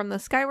Novella from the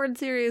Skyward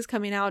series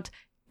coming out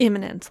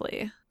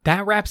imminently.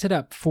 That wraps it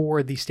up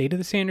for the State of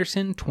the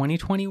Sanderson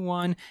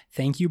 2021.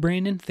 Thank you,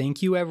 Brandon.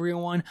 Thank you,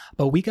 everyone.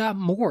 But we got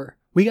more.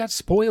 We got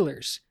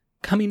spoilers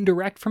coming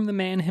direct from the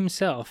man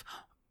himself.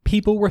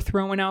 People were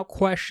throwing out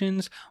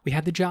questions. We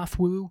had the Joth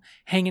Wu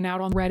hanging out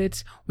on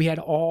Reddits. We had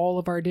all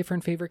of our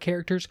different favorite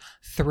characters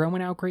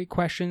throwing out great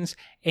questions.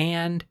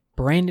 And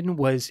Brandon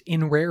was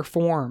in rare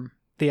form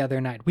the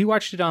other night. We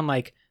watched it on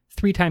like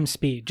 3 times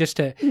speed just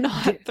to...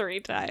 Not 3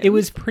 times. It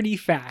was pretty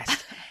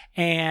fast.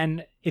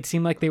 And it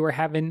seemed like they were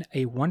having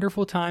a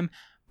wonderful time.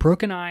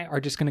 Brooke and I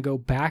are just going to go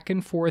back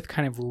and forth,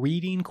 kind of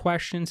reading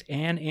questions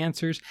and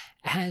answers.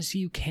 As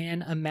you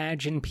can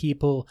imagine,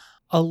 people,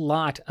 a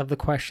lot of the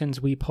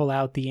questions we pull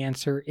out, the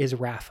answer is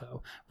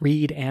Raffo.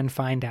 Read and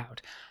find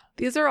out.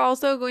 These are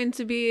also going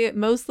to be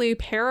mostly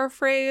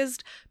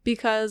paraphrased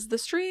because the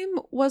stream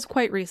was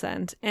quite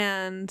recent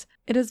and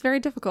it is very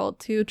difficult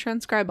to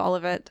transcribe all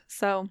of it.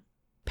 So,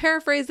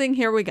 paraphrasing,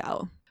 here we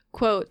go.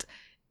 Quote,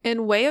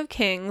 in Way of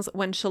Kings,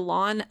 when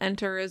Shallan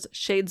enters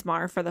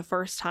Shadesmar for the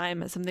first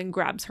time, something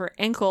grabs her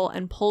ankle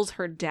and pulls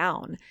her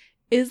down.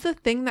 Is the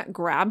thing that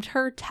grabbed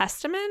her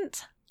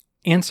Testament?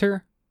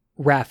 Answer,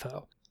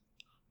 Raffo.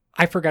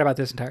 I forgot about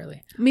this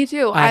entirely. Me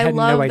too. I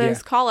love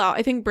this call out.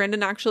 I think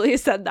Brandon actually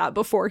said that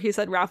before he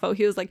said Raffo.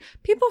 He was like,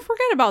 people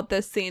forget about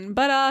this scene,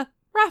 but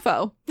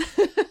Raffo.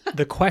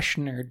 The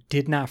questioner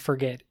did not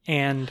forget.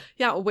 And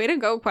yeah, way to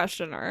go,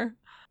 questioner.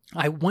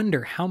 I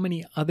wonder how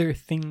many other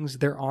things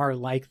there are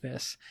like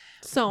this.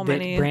 So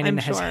many, Brandon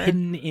I'm has sure.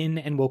 hidden in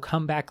and will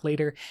come back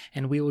later,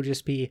 and we will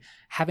just be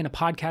having a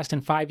podcast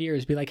in 5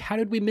 years, be like, how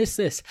did we miss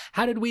this?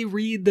 How did we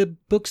read the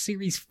book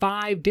series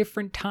 5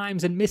 different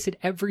times and miss it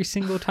every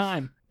single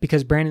time?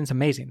 Because Brandon's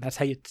amazing. That's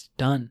how it's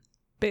done.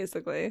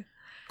 Basically.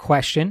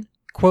 Question,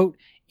 quote,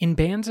 in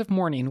Bands of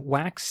Mourning,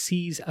 Wax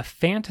sees a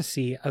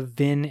fantasy of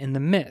Vin and the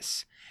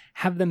Miss.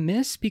 Have the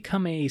Miss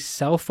become a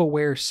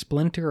self-aware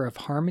splinter of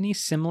Harmony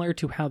similar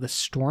to how the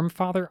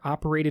Stormfather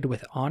operated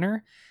with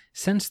Honor?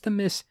 Since the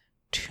Miss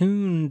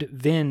tuned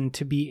Vin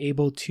to be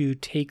able to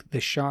take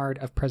the Shard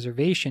of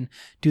Preservation,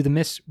 do the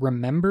Miss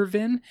remember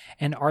Vin?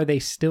 And are they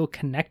still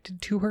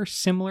connected to her,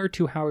 similar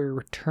to how a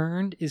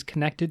Returned is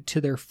connected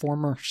to their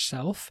former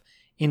self?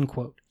 End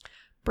quote.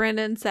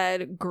 Brandon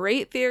said,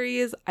 great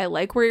theories. I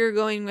like where you're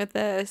going with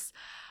this.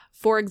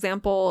 For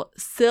example,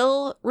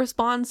 Syl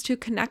responds to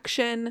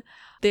connection.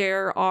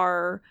 There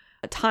are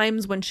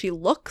times when she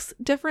looks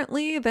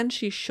differently than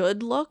she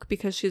should look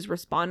because she's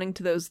responding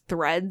to those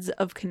threads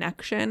of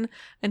connection.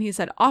 And he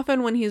said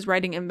often when he's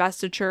writing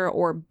investiture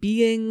or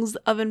beings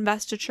of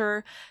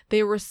investiture,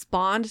 they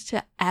respond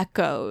to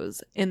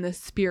echoes in the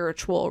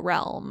spiritual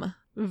realm.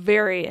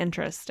 Very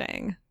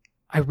interesting.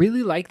 I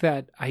really like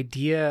that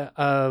idea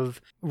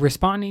of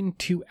responding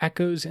to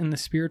echoes in the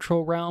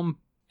spiritual realm.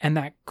 And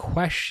that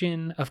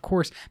question, of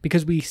course,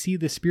 because we see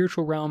the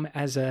spiritual realm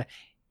as a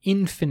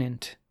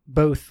infinite,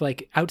 both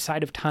like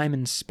outside of time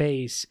and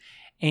space,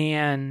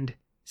 and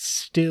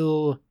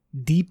still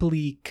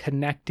deeply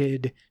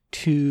connected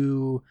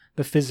to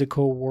the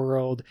physical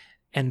world,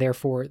 and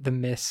therefore the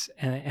myths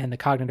and the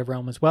cognitive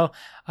realm as well.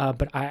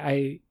 But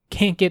I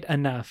can't get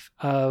enough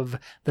of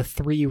the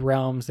 3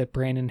 realms that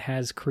Brandon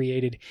has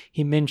created.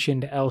 He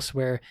mentioned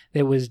elsewhere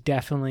that was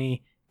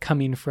definitely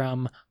coming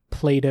from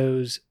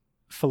Plato's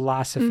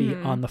philosophy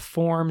on the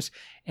forms,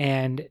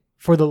 and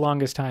for the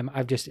longest time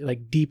I've just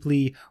like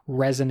deeply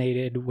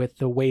resonated with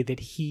the way that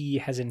he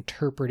has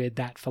interpreted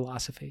that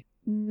philosophy.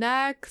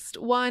 Next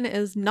one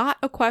is not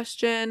a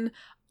question,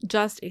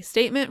 just a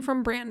statement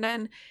from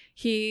Brandon.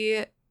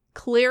 He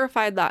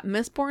clarified that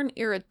Mistborn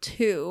Era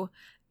 2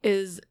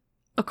 is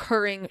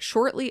occurring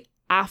shortly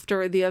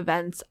after the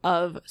events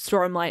of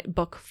Stormlight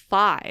Book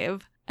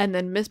 5, and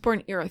then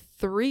Mistborn Era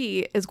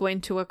 3 is going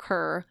to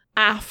occur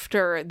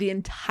after the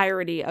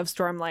entirety of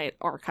Stormlight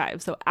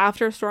Archive. So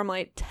after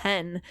Stormlight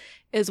 10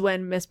 is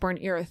when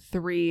Mistborn Era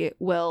 3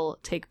 will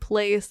take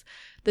place.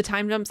 The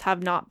time jumps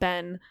have not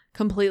been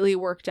completely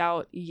worked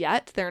out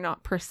yet. They're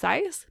not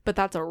precise, but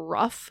that's a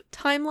rough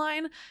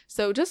timeline.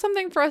 So just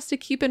something for us to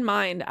keep in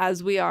mind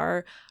as we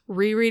are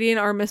rereading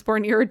our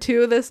Mistborn Era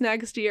 2 this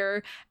next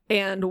year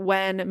and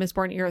when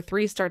Mistborn Era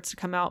 3 starts to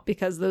come out,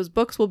 because those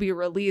books will be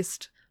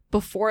released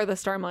before the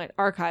Stormlight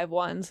Archive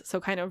ones. So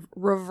kind of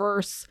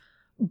reverse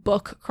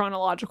book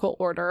chronological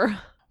order.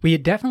 We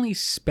had definitely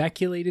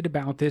speculated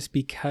about this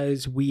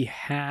because we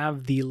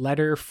have the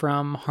letter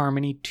from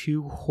Harmony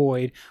to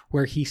Hoid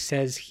where he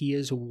says he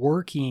is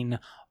working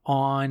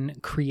on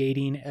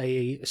creating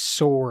a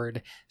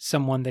sword,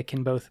 someone that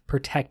can both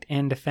protect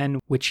and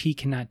defend, which he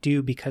cannot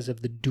do because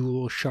of the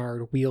dual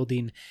shard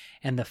wielding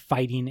and the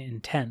fighting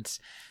intense.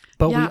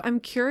 But yeah,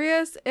 I'm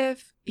curious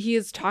if he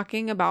is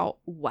talking about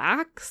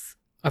Wax.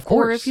 Of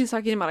course. Or if he's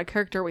talking about a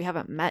character we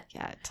haven't met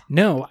yet.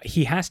 No,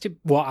 he has to.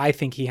 Well, I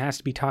think he has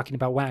to be talking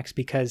about Wax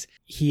because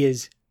he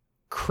is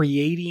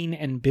creating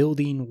and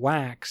building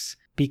Wax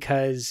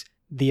because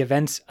the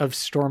events of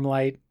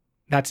Stormlight,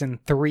 that's in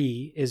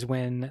 3, is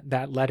when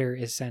that letter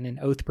is sent in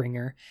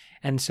Oathbringer.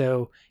 And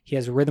so he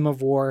has Rhythm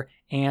of War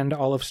and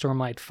all of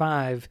Stormlight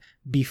 5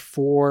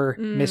 before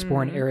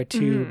Mistborn Era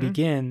 2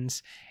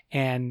 begins,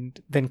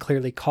 and then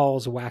clearly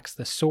calls Wax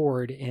the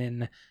Sword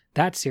in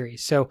that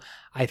series. So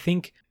I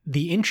think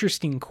the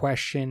interesting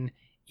question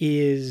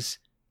is,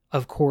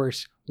 of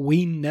course,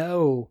 we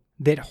know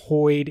that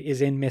Hoid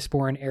is in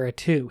Mistborn Era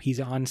 2. He's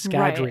on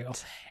Scadrial.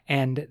 Right.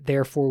 And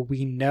therefore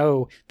we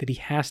know that he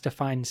has to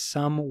find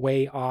some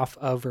way off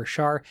of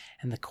Roshar.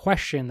 And the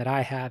question that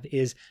I have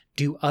is,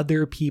 do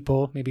other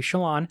people, maybe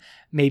Shallan,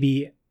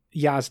 maybe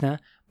Jasnah,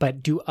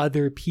 but do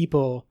other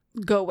people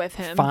go with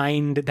him.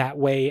 Find that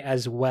way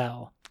as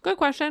well. Good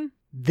question.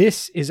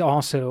 This is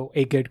also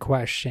a good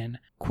question.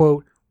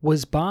 Quote,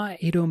 was Ba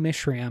Edo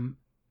Mishram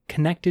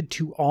connected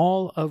to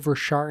all of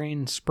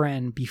Rosharan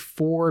Spren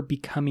before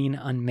becoming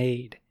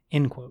unmade?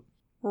 End quote.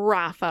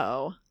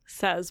 Rapho,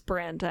 says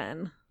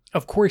Brandon.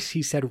 Of course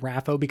he said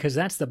Rapho, because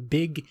that's the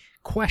big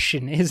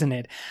question, isn't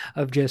it?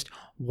 Of just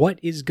what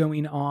is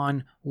going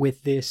on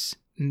with this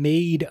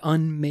made,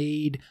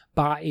 unmade,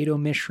 Ba Edo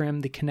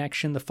Mishram, the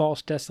connection, the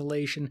false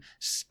desolation,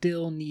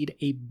 still need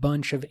a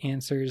bunch of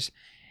answers.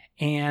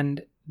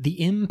 And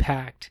the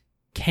impact,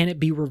 can it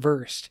be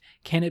reversed?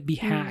 Can it be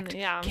hacked?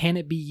 Yeah. Can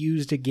it be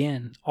used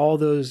again? All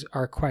those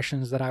are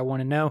questions that I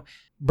want to know.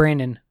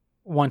 Brandon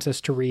wants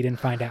us to read and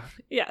find out.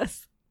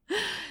 Yes.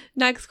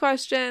 Next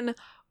question.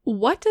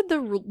 What did the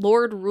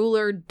Lord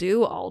Ruler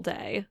do all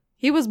day?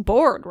 He was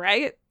bored,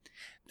 right?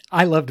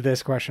 I loved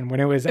this question when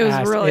it was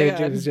asked. Really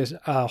it was just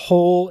a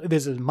whole,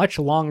 this is a much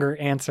longer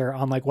answer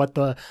on like what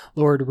the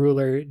Lord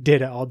Ruler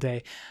did all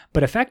day.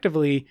 But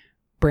effectively,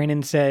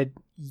 Brandon said,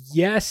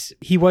 yes,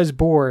 he was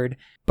bored,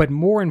 but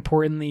more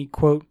importantly,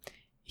 quote,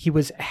 he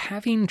was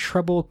having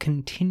trouble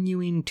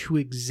continuing to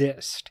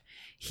exist.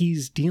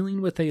 He's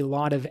dealing with a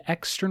lot of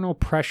external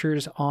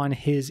pressures on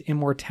his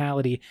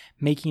immortality,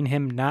 making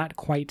him not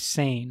quite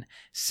sane,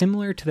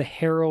 similar to the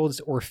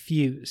Heralds or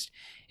Fused.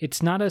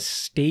 It's not a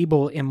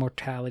stable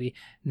immortality,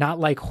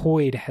 not like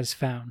Hoid has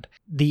found.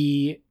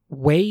 The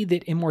way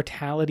that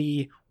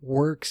immortality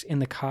works in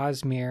the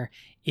Cosmere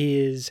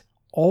is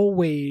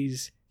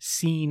always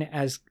seen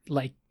as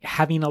like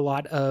having a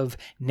lot of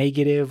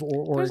negative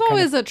or there's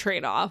always a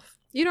trade-off.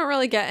 You don't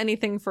really get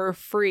anything for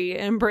free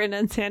in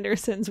Brandon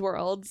Sanderson's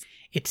worlds.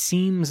 It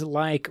seems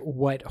like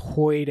what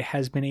Hoid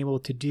has been able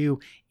to do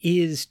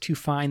is to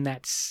find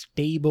that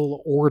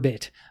stable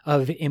orbit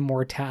of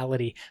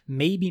immortality,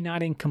 maybe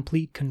not in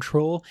complete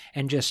control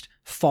and just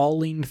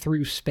falling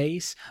through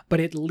space, but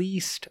at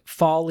least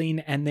falling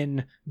and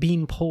then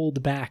being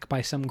pulled back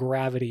by some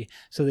gravity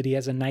so that he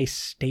has a nice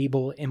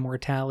stable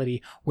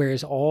immortality,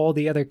 whereas all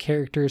the other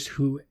characters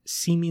who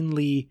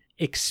seemingly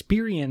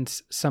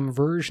experience some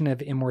version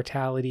of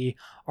immortality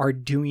are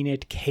doing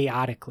it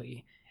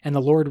chaotically. And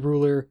the Lord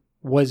Ruler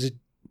was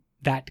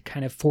that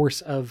kind of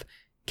force of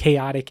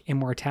chaotic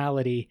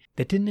immortality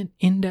that didn't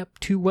end up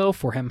too well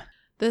for him.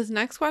 This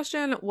next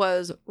question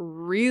was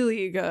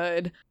really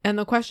good. And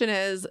the question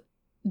is,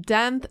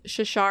 Denth,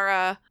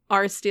 Shashara,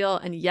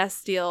 Arsteel, and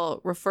Yestiel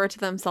refer to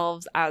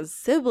themselves as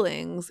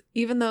siblings,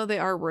 even though they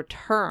are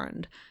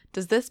returned.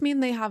 Does this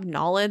mean they have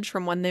knowledge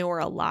from when they were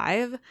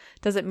alive?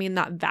 Does it mean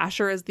that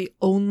Vasher is the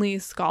only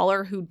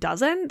scholar who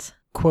doesn't?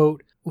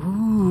 Quote,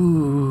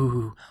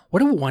 ooh,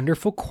 what a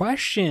wonderful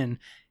question.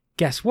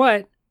 Guess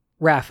what,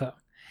 Rapho?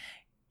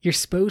 You're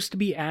supposed to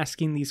be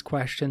asking these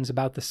questions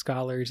about the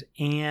scholars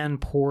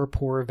and poor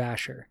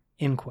Vasher,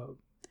 end quote.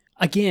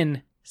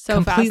 Again,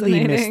 so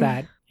completely missed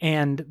that.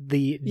 And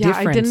the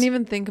difference... I didn't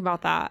even think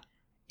about that.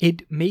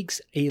 It makes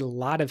a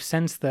lot of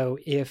sense, though,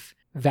 if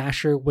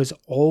Vasher was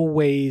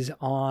always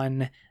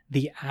on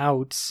the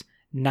outs,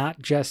 not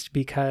just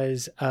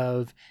because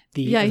of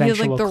the eventual he's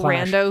like the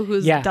clash. Rando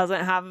who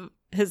doesn't have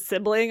his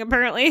sibling,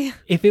 apparently.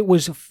 If it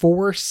was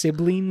 4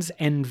 siblings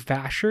and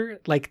Vasher,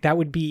 like that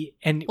would be...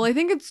 Well, I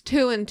think it's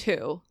 2 and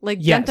 2. Like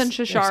Denth and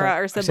Shashara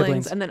are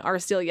siblings, and then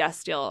Arsteel,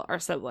 Yestiel are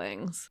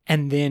siblings.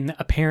 And then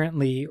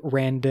apparently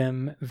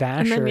random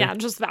Vasher. And then,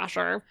 just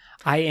Vasher.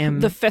 I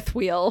am... The 5th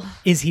wheel.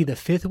 Is he the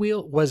 5th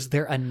wheel? Was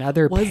there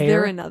another pair? Was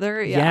there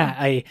another?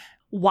 Yeah.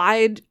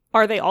 Why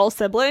are they all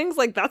siblings?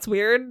 Like, that's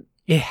weird.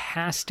 It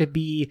has to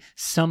be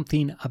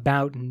something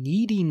about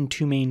needing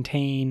to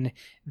maintain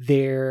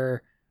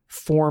their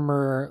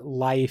former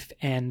life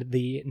and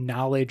the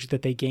knowledge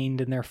that they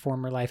gained in their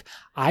former life.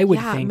 I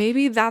would think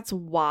maybe that's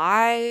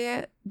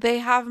why they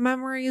have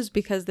memories,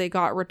 because they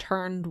got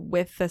returned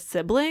with the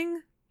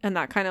sibling. And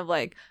that kind of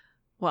like,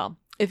 well,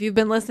 if you've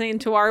been listening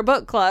to our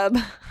book club,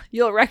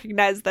 you'll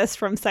recognize this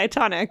from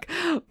Cytonic,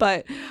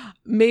 but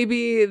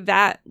maybe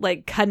that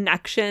like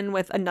connection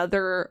with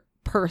another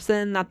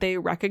person that they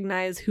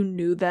recognize who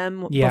knew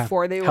them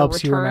before they were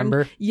helps returned. You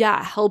remember.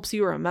 Yeah, helps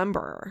you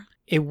remember.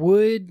 It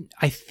would,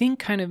 I think,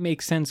 kind of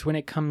make sense when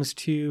it comes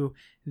to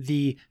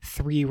the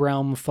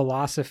 3-realm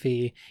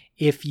philosophy.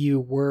 If you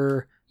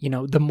were,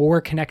 the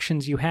more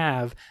connections you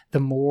have,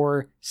 the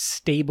more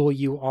stable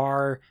you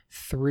are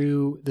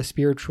through the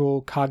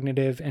spiritual,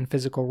 cognitive, and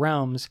physical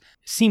realms,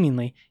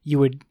 seemingly, you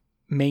would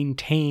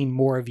maintain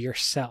more of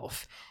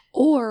yourself.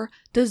 Or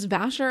does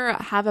Vasher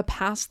have a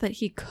past that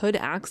he could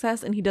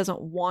access and he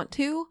doesn't want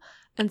to?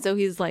 And so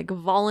he's like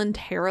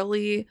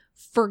voluntarily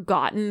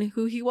forgotten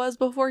who he was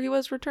before he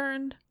was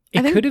returned?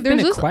 It could have been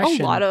a question. There's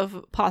a lot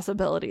of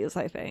possibilities,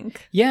 I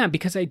think. Yeah,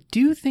 because I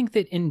do think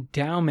that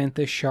Endowment,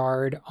 the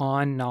shard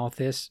on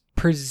Nalthis,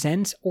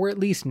 presents, or at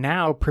least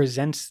now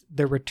presents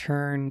the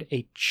returned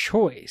a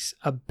choice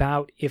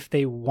about if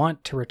they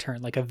want to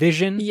return, like a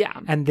vision. Yeah.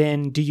 And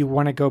then do you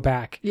want to go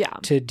back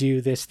to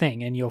do this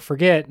thing? And you'll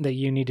forget that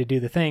you need to do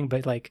the thing,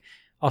 but like,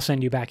 I'll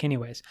send you back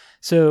anyways.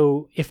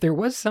 So if there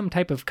was some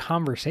type of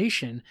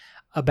conversation,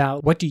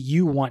 about what do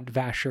you want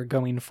Vasher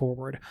going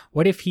forward?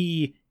 What if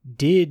he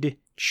did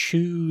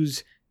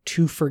choose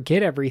to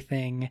forget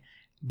everything,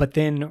 but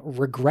then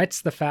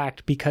regrets the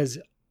fact because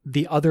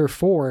the other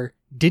 4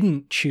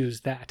 didn't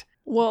choose that?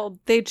 Well,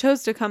 they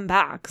chose to come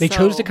back. They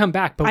chose to come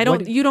back,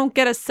 but you don't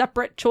get a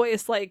separate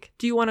choice. Like,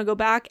 do you want to go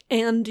back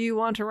and do you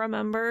want to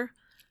remember?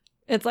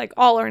 It's like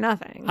all or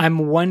nothing. I'm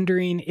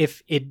wondering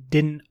if it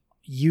didn't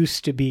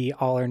used to be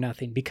all or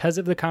nothing because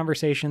of the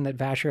conversation that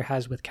Vasher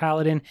has with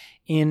Kaladin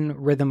in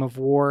Rhythm of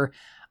War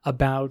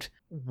about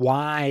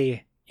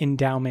why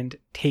endowment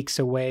takes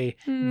away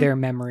their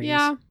memories.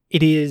 Yeah.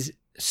 It is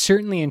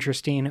certainly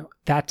interesting.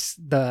 That's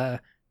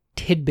the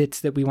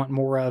tidbits that we want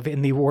more of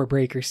in the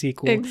Warbreaker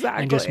sequel.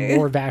 Exactly. And just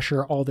more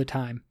Vasher all the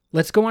time.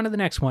 Let's go on to the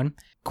next one.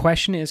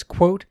 Question is,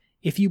 quote,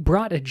 if you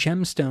brought a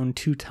gemstone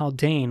to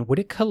Taldain, would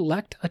it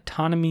collect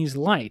Autonomy's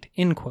light?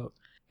 End quote.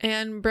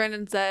 And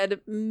Brandon said,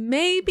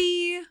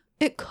 maybe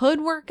it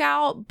could work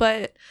out,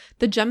 but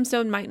the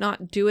gemstone might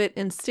not do it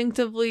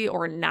instinctively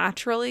or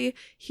naturally.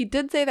 He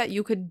did say that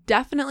you could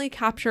definitely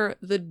capture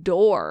the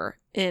door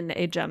in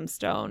a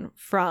gemstone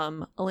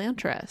from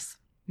Elantris.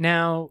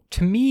 Now,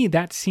 to me,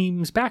 that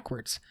seems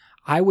backwards.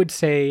 I would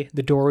say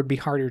the door would be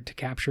harder to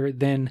capture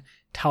than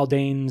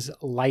Taldain's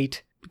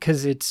light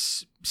because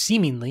it's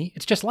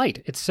just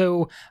light. It's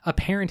so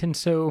apparent and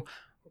so,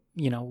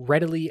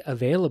 readily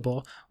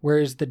available,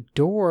 whereas the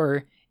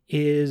door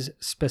is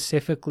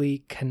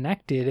specifically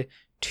connected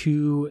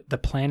to the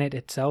planet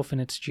itself and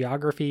its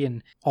geography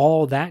and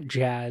all that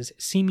jazz.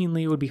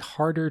 Seemingly would be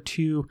harder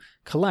to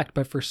collect,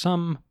 but for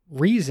some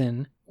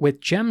reason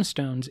with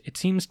gemstones, it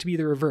seems to be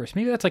the reverse.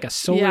 Maybe that's like a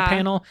solar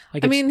panel.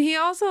 He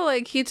also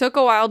he took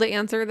a while to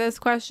answer this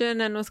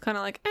question and was kind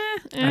of like,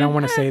 I don't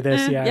want to say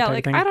this. Yeah.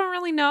 I don't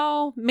really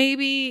know.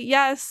 Maybe,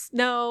 yes,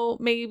 no,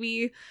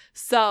 maybe.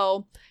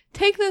 So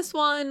take this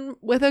one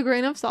with a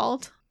grain of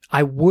salt.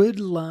 I would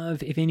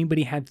love if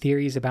anybody had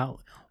theories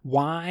about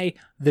why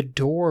the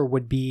door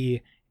would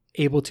be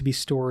able to be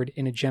stored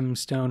in a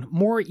gemstone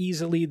more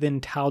easily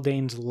than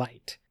Taldain's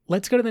light.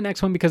 Let's go to the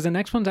next one because the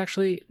next one's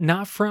actually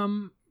not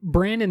from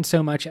Brandon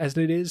so much as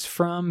it is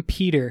from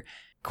Peter.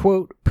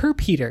 Quote, per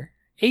Peter,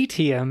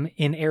 Atium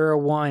in Era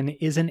 1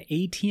 is an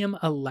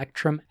Atium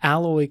Electrum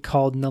alloy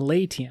called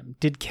Nalatium.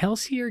 Did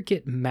Kelsier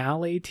get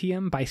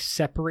Malatium by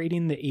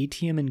separating the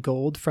Atium and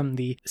gold from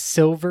the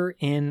silver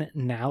in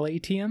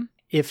Nalatium?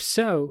 If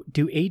so,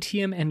 do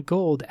Atium and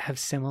gold have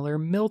similar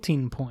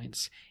melting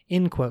points?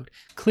 End quote.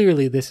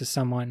 Clearly, this is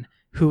someone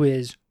who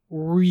is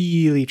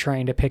really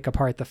trying to pick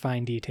apart the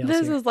fine details.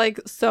 This here.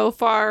 is so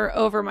far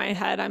over my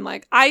head. I'm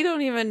like, I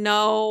don't even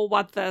know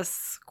what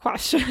this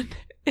question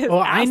is.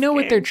 Well, asking. I know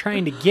what they're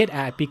trying to get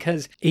at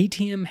because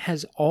Atium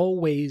has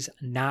always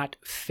not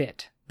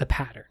fit the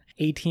pattern.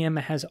 Atium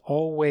has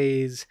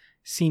always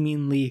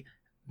seemingly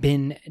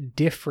been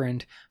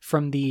different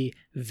from the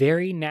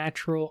very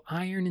natural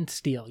iron and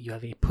steel. You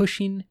have a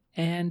pushing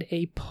and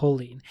a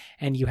pulling,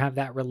 and you have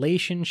that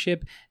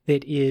relationship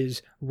that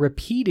is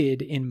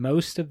repeated in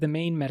most of the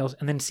main metals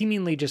and then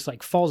seemingly just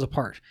falls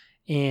apart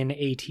in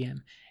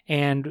Atium.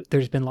 And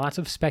there's been lots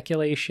of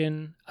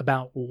speculation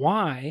about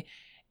why,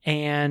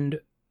 and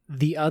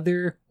the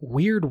other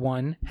weird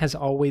one has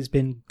always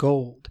been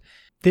gold.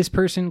 This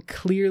person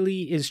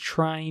clearly is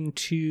trying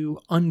to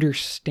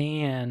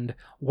understand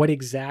what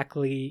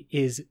exactly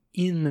is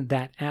in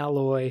that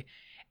alloy.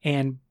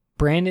 And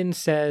Brandon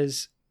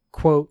says,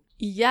 quote,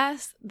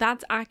 yes,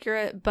 that's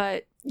accurate,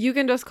 but you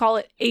can just call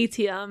it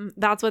Atium.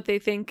 That's what they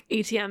think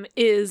Atium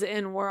is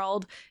in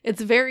world.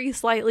 It's very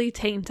slightly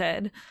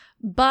tainted,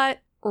 but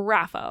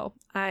Raffo,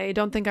 I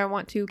don't think I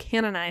want to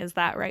canonize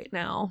that right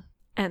now.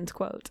 End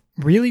quote.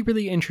 Really,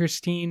 really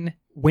interesting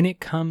when it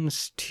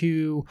comes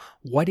to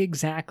what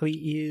exactly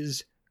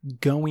is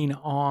going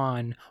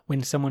on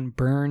when someone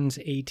burns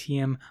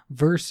Atium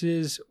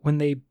versus when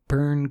they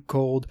burn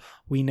gold.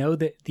 We know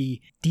that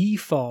the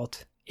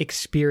default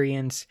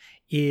experience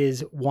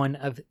is one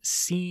of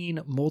seeing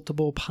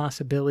multiple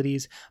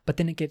possibilities, but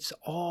then it gets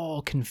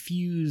all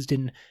confused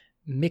and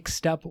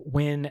mixed up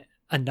when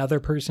another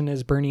person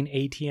is burning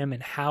Atium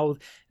and how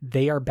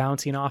they are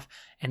bouncing off,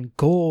 and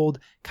gold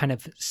kind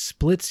of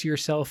splits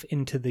yourself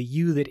into the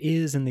you that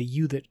is and the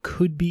you that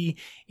could be.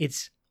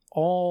 It's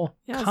all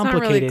complicated. It's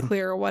not really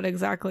clear what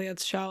exactly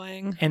it's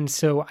showing. And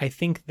so I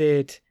think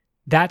that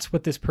that's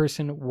what this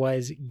person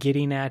was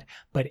getting at,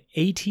 but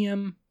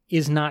Atium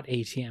is not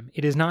Atium.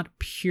 It is not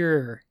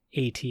pure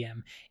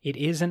Atium. It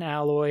is an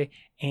alloy,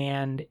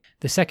 and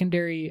the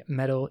secondary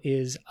metal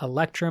is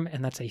Electrum,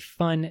 and that's a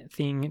fun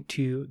thing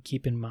to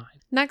keep in mind.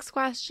 Next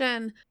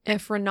question.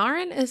 If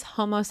Renarin is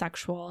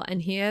homosexual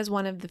and he is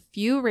one of the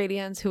few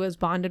Radiants who is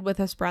bonded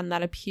with a Spren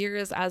that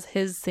appears as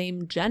his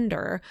same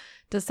gender,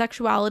 does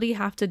sexuality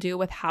have to do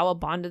with how a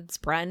bonded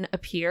Spren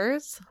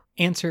appears?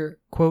 Answer,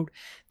 quote,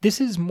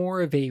 this is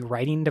more of a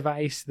writing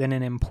device than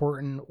an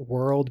important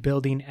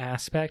world-building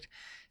aspect.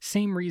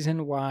 Same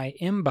reason why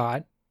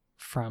Mbot,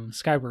 from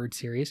Skyward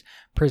series,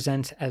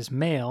 presents as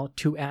male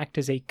to act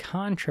as a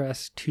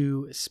contrast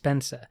to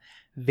Spensa.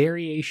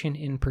 Variation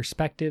in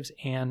perspectives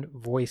and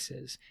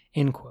voices,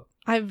 end quote.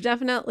 I've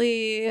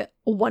definitely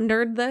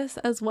wondered this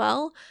as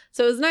well.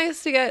 So it was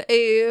nice to get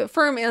a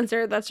firm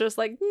answer that's just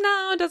like,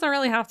 no, it doesn't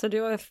really have to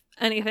do with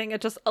anything. It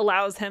just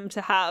allows him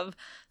to have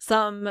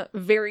some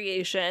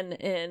variation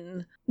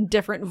in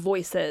different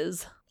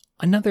voices.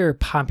 Another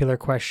popular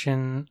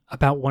question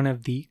about one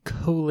of the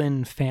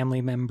Kholin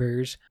family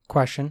members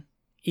question,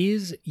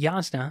 is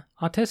Jasnah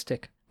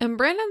autistic? And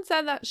Brandon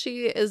said that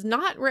she is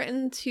not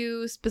written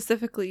to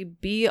specifically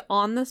be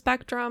on the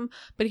spectrum,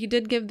 but he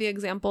did give the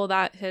example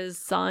that his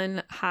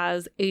son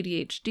has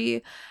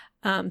ADHD.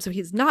 So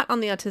he's not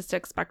on the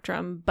autistic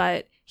spectrum,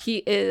 but he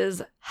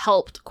is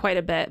helped quite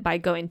a bit by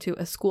going to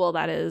a school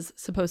that is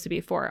supposed to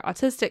be for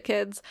autistic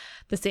kids.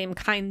 The same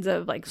kinds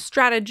of like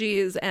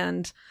strategies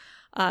and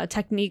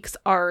techniques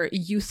are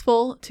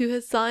useful to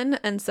his son.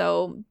 And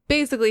so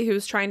basically he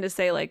was trying to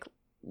say like,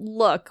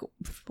 look,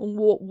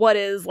 what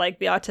is like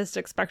the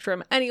autistic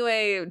spectrum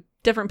anyway?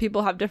 Different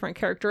people have different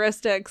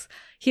characteristics.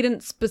 He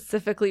didn't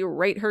specifically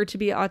rate her to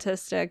be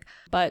autistic,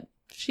 but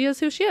she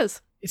is who she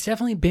is. It's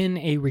definitely been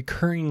a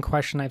recurring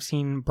question I've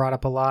seen brought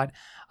up a lot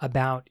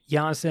about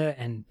Jasnah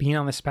and being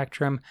on the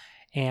spectrum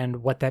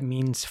and what that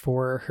means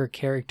for her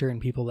character and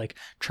people like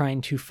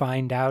trying to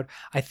find out.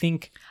 I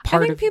think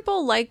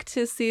people like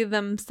to see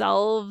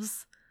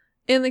themselves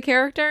in the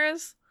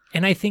characters.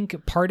 And I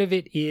think part of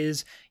it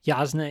is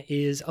Jasnah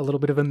is a little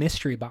bit of a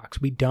mystery box.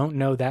 We don't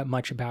know that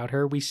much about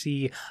her. We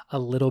see a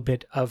little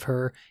bit of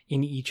her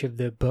in each of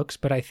the books,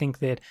 but I think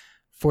that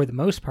for the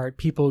most part,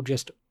 people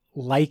just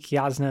like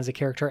Jasnah as a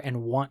character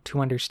and want to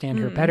understand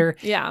her better.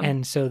 Yeah.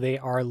 And so they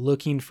are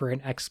looking for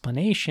an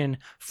explanation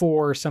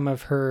for some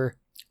of her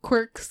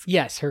quirks.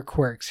 Yes, her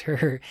quirks,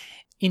 her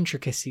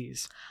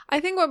intricacies. I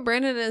think what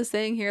Brandon is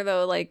saying here,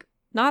 though, like,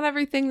 not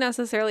everything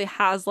necessarily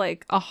has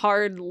like a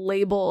hard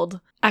labeled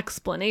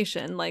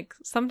explanation. Like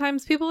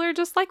sometimes people are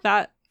just like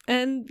that.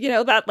 And you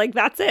know,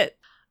 that's it.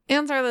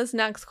 Answer this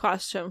next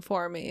question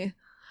for me.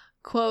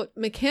 Quote,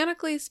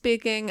 mechanically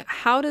speaking,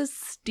 how does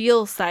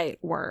steel sight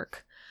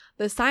work?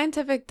 The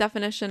scientific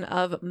definition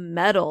of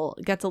metal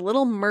gets a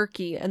little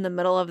murky in the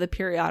middle of the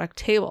periodic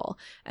table,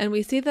 and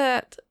we see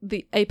that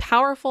a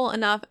powerful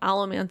enough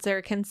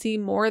allomancer can see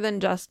more than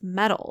just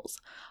metals.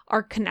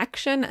 Are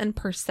connection and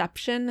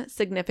perception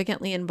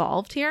significantly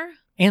involved here?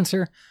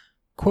 Answer,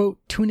 quote,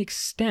 to an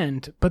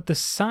extent, but the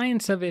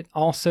science of it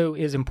also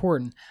is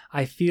important.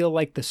 I feel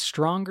like the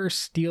stronger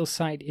steel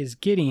sight is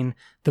getting,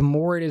 the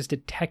more it is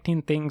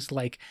detecting things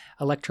like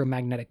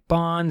electromagnetic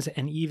bonds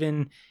and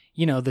even,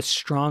 you know, the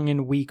strong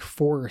and weak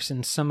force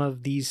and some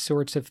of these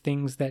sorts of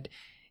things that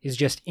is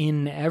just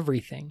in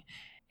everything.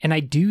 And I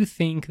do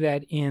think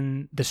that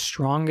in the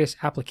strongest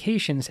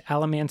applications,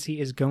 allomancy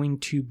is going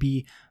to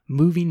be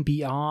moving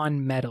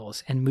beyond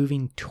metals and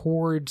moving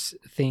towards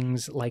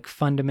things like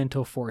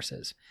fundamental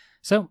forces.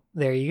 So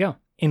there you go,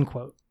 end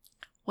quote.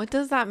 What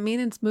does that mean?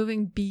 It's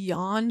moving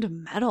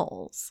beyond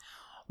metals?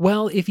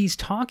 Well, if he's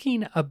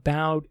talking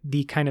about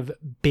the kind of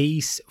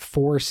base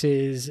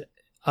forces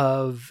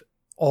of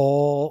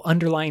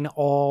underlying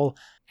all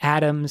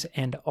atoms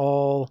and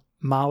all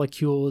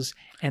molecules,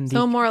 and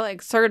so more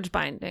like surge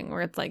binding,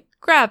 where it's like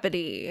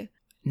gravity,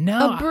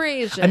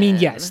 abrasion. I mean,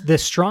 yes, the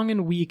strong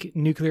and weak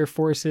nuclear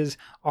forces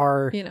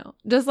are, you know,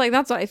 just like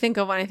that's what I think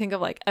of when I think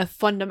of like a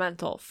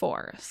fundamental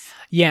force.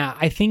 Yeah,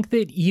 I think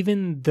that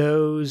even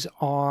those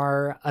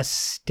are a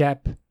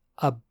step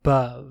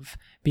above,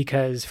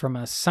 because from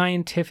a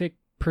scientific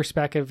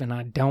perspective, and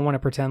I don't want to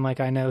pretend like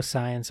I know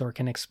science or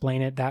can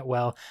explain it that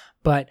well,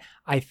 but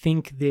I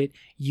think that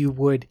you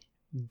would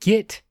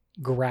get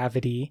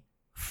gravity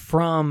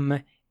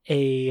from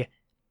a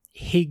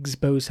Higgs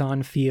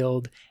boson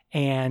field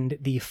and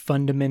the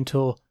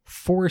fundamental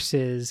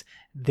forces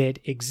that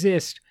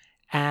exist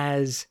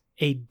as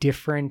a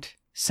different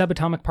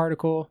subatomic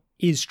particle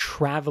is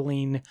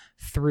traveling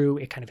through,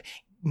 it kind of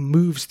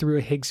moves through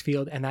a Higgs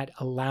field, and that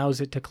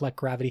allows it to collect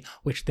gravity,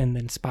 which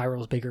then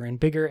spirals bigger and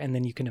bigger, and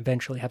then you can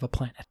eventually have a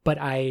planet. But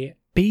I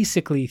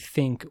basically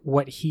think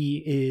what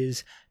he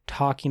is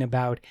talking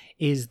about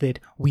is that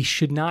we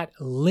should not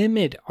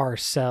limit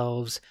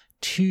ourselves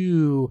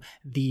to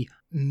the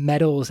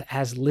metals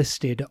as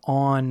listed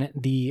on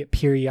the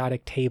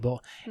periodic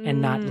table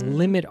and not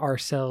limit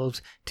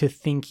ourselves to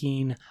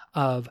thinking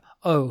of,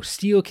 oh,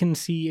 steel can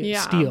see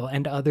steel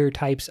and other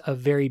types of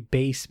very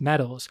base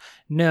metals.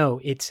 No,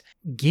 it's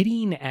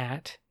getting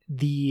at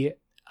the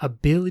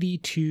ability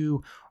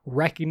to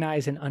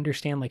recognize and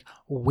understand like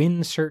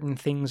when certain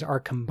things are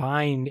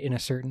combined in a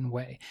certain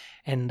way.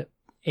 And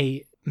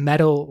a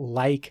metal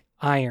like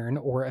iron,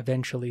 or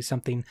eventually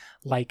something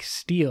like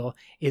steel,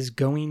 is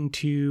going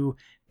to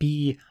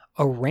be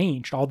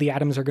arranged. All the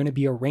atoms are going to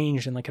be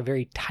arranged in like a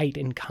very tight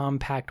and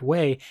compact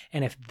way.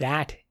 And if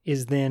that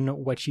is then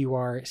what you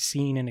are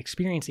seeing and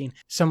experiencing,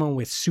 someone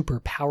with super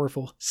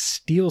powerful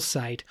steel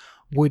sight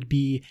would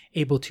be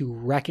able to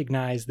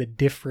recognize the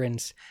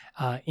difference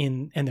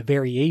in the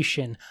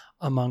variation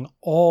among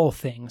all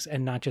things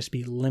and not just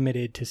be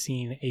limited to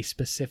seeing a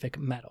specific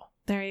metal.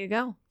 There you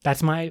go.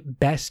 That's my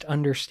best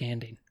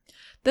understanding.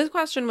 This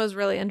question was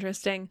really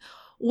interesting.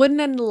 Would an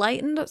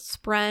enlightened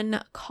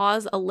spren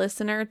cause a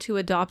listener to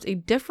adopt a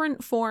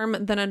different form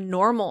than a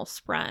normal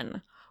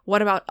spren?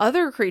 What about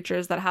other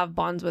creatures that have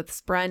bonds with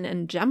spren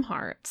and gem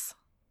hearts?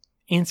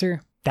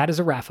 Answer, that is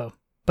a Raffo,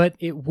 but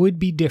it would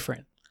be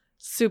different.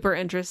 Super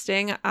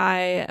interesting.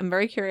 I am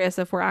very curious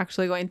if we're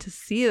actually going to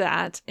see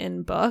that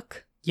in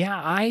book. Yeah,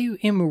 I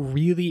am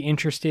really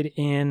interested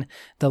in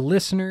the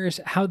listeners,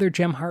 how their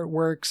gem heart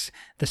works,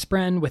 the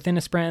spren within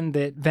a spren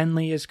that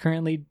Venli is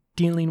currently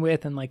dealing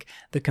with, and like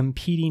the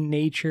competing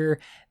nature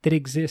that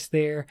exists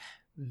there.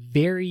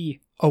 Very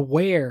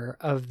aware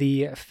of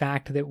the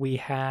fact that we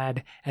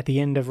had at the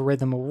end of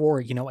Rhythm of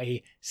War,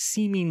 a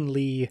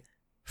seemingly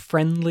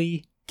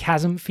friendly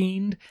chasm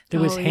fiend that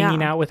was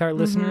hanging out with our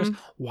listeners.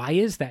 Why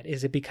is that?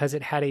 Is it because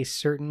it had a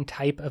certain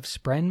type of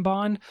spren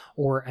bond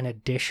or an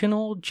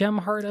additional gem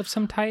heart of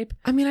some type?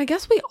 I mean, I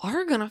guess we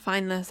are going to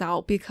find this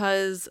out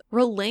because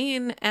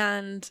Rlain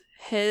and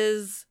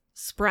his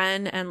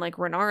spren and like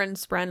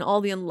Renarin's spren,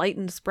 all the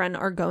enlightened spren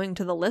are going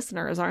to the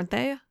listeners, aren't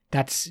they?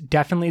 That's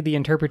definitely the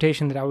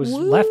interpretation that I was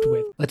left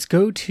with. Let's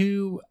go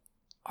to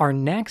our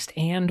next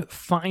and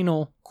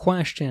final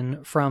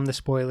question from the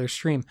spoiler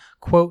stream.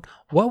 Quote,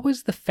 what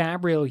was the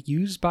fabrial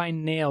used by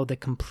Nale that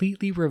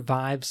completely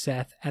revived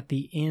Szeth at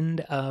the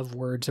end of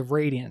Words of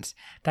Radiance?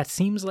 That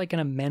seems like an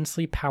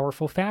immensely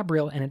powerful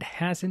fabrial, and it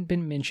hasn't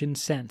been mentioned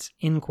since.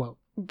 End quote.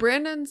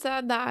 Brandon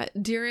said that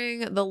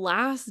during the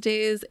last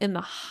days in the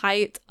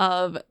height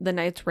of the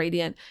Knights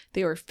Radiant,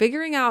 they were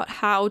figuring out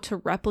how to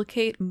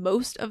replicate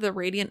most of the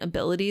Radiant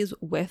abilities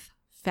with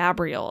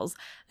fabrials.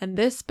 And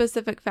this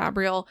specific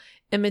fabrial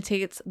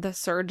imitates the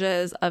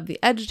surges of the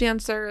Edge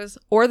Dancers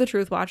or the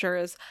Truth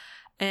Watchers.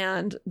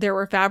 And there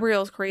were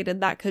fabrials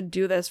created that could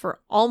do this for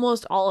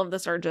almost all of the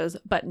surges,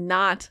 but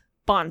not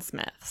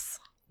bondsmiths.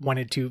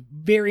 Wanted to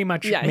very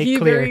much make clear. He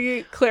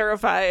very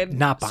clarified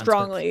not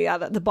strongly,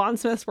 that the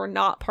bondsmiths were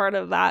not part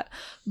of that,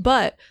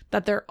 but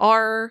that there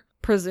are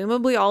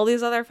presumably all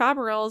these other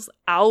fabrials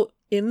out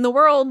in the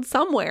world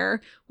somewhere.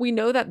 We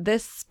know that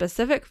this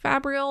specific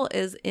fabrial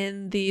is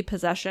in the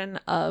possession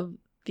of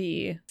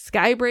the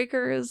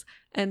Skybreakers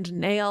and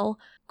Nale.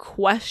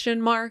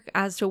 Question mark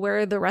as to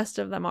where the rest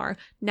of them are.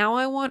 Now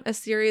I want a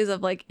series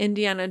of like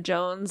Indiana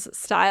Jones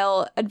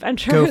style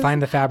adventures. Go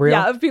find the fabrial.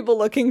 Yeah, of people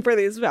looking for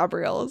these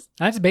fabrials.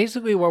 That's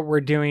basically what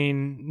we're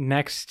doing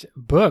next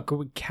book.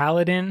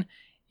 Kaladin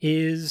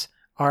is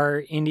our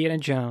Indiana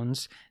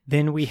Jones.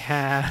 Then we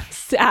have...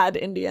 Sad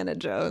Indiana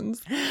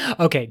Jones.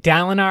 Okay,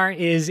 Dalinar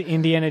is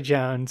Indiana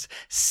Jones.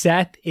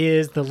 Szeth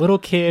is the little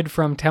kid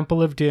from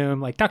Temple of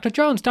Doom, like, Dr.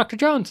 Jones, Dr.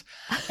 Jones.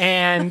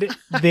 And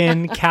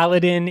then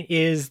Kaladin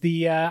is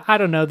the,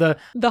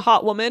 The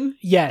hot woman?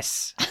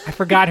 Yes. I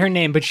forgot her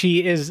name, but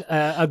she is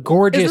a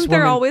gorgeous Isn't there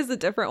woman. Always a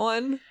different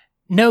one?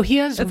 No, he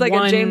has It's like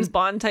one... a James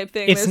Bond type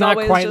thing. It's There's not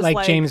always quite just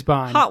like James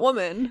Bond. Hot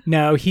woman.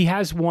 No, he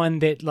has one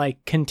that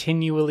like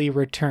continually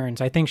returns.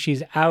 I think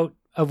she's out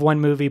of one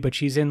movie, but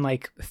she's in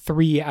like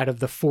 3 out of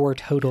the 4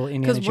 total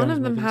Indiana Jones Because one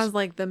of them movies. has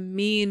like the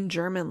mean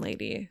German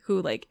lady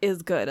who like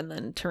is good and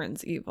then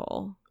turns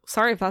evil.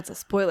 Sorry if that's a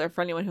spoiler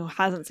for anyone who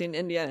hasn't seen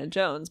Indiana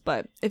Jones,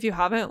 but if you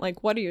haven't,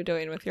 like, what are you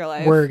doing with your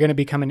life? We're going to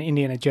become an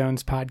Indiana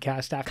Jones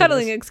podcast after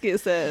Cuddling this.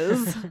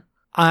 Excuses.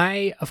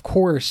 I, of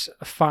course,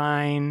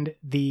 find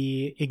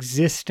the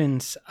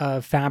existence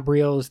of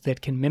fabrials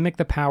that can mimic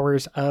the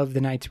powers of the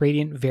Knights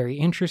Radiant very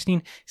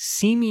interesting.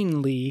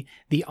 Seemingly,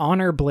 the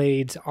Honor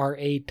Blades are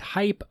a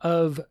type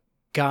of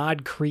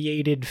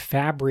God-created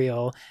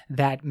fabrial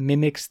that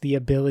mimics the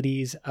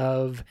abilities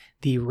of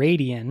the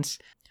Radiants.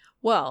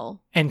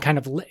 Well, and kind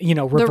of, reverse.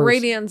 The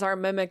Radiants are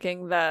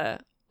mimicking the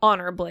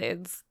Honor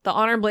Blades. The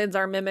Honor Blades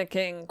are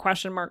mimicking ...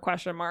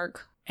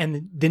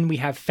 And then we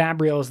have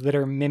fabrials that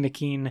are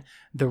mimicking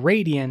the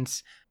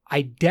Radiants.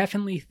 I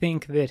definitely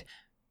think that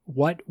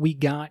what we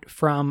got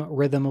from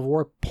Rhythm of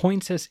War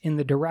points us in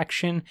the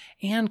direction,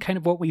 and kind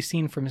of what we've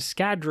seen from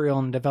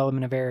Scadrial in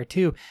Development of Era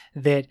 2,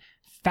 that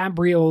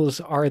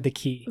fabrials are the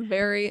key.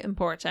 Very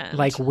important.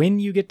 Like when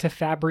you get to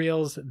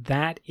fabrials,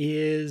 that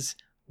is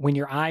when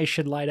your eyes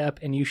should light up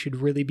and you should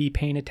really be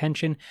paying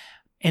attention.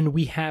 And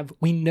we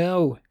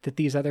know that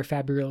these other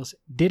fabrials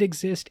did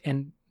exist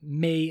and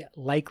may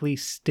likely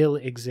still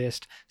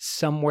exist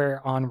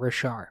somewhere on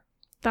Roshar.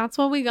 That's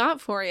what we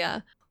got for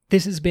you.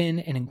 This has been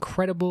an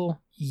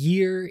incredible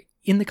year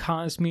in the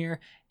Cosmere,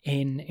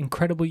 an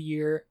incredible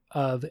year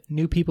of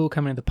new people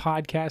coming to the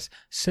podcast.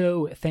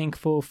 So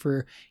thankful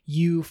for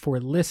you for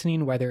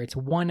listening, whether it's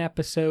one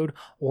episode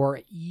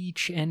or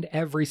each and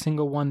every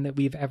single one that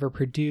we've ever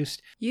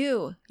produced.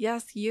 You.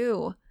 Yes,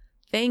 you.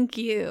 Thank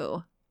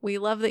you. We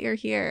love that you're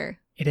here.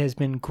 It has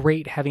been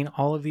great having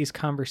all of these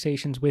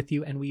conversations with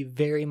you, and we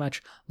very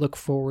much look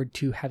forward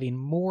to having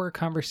more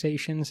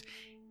conversations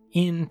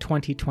in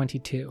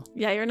 2022.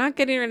 Yeah, you're not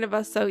getting rid of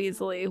us so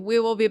easily. We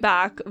will be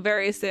back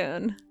very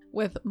soon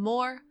with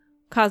more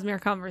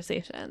Cosmere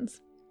conversations.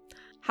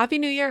 Happy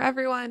New Year,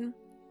 everyone.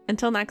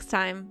 Until next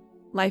time,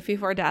 life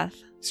before death.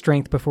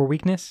 Strength before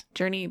weakness.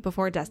 Journey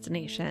before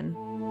destination.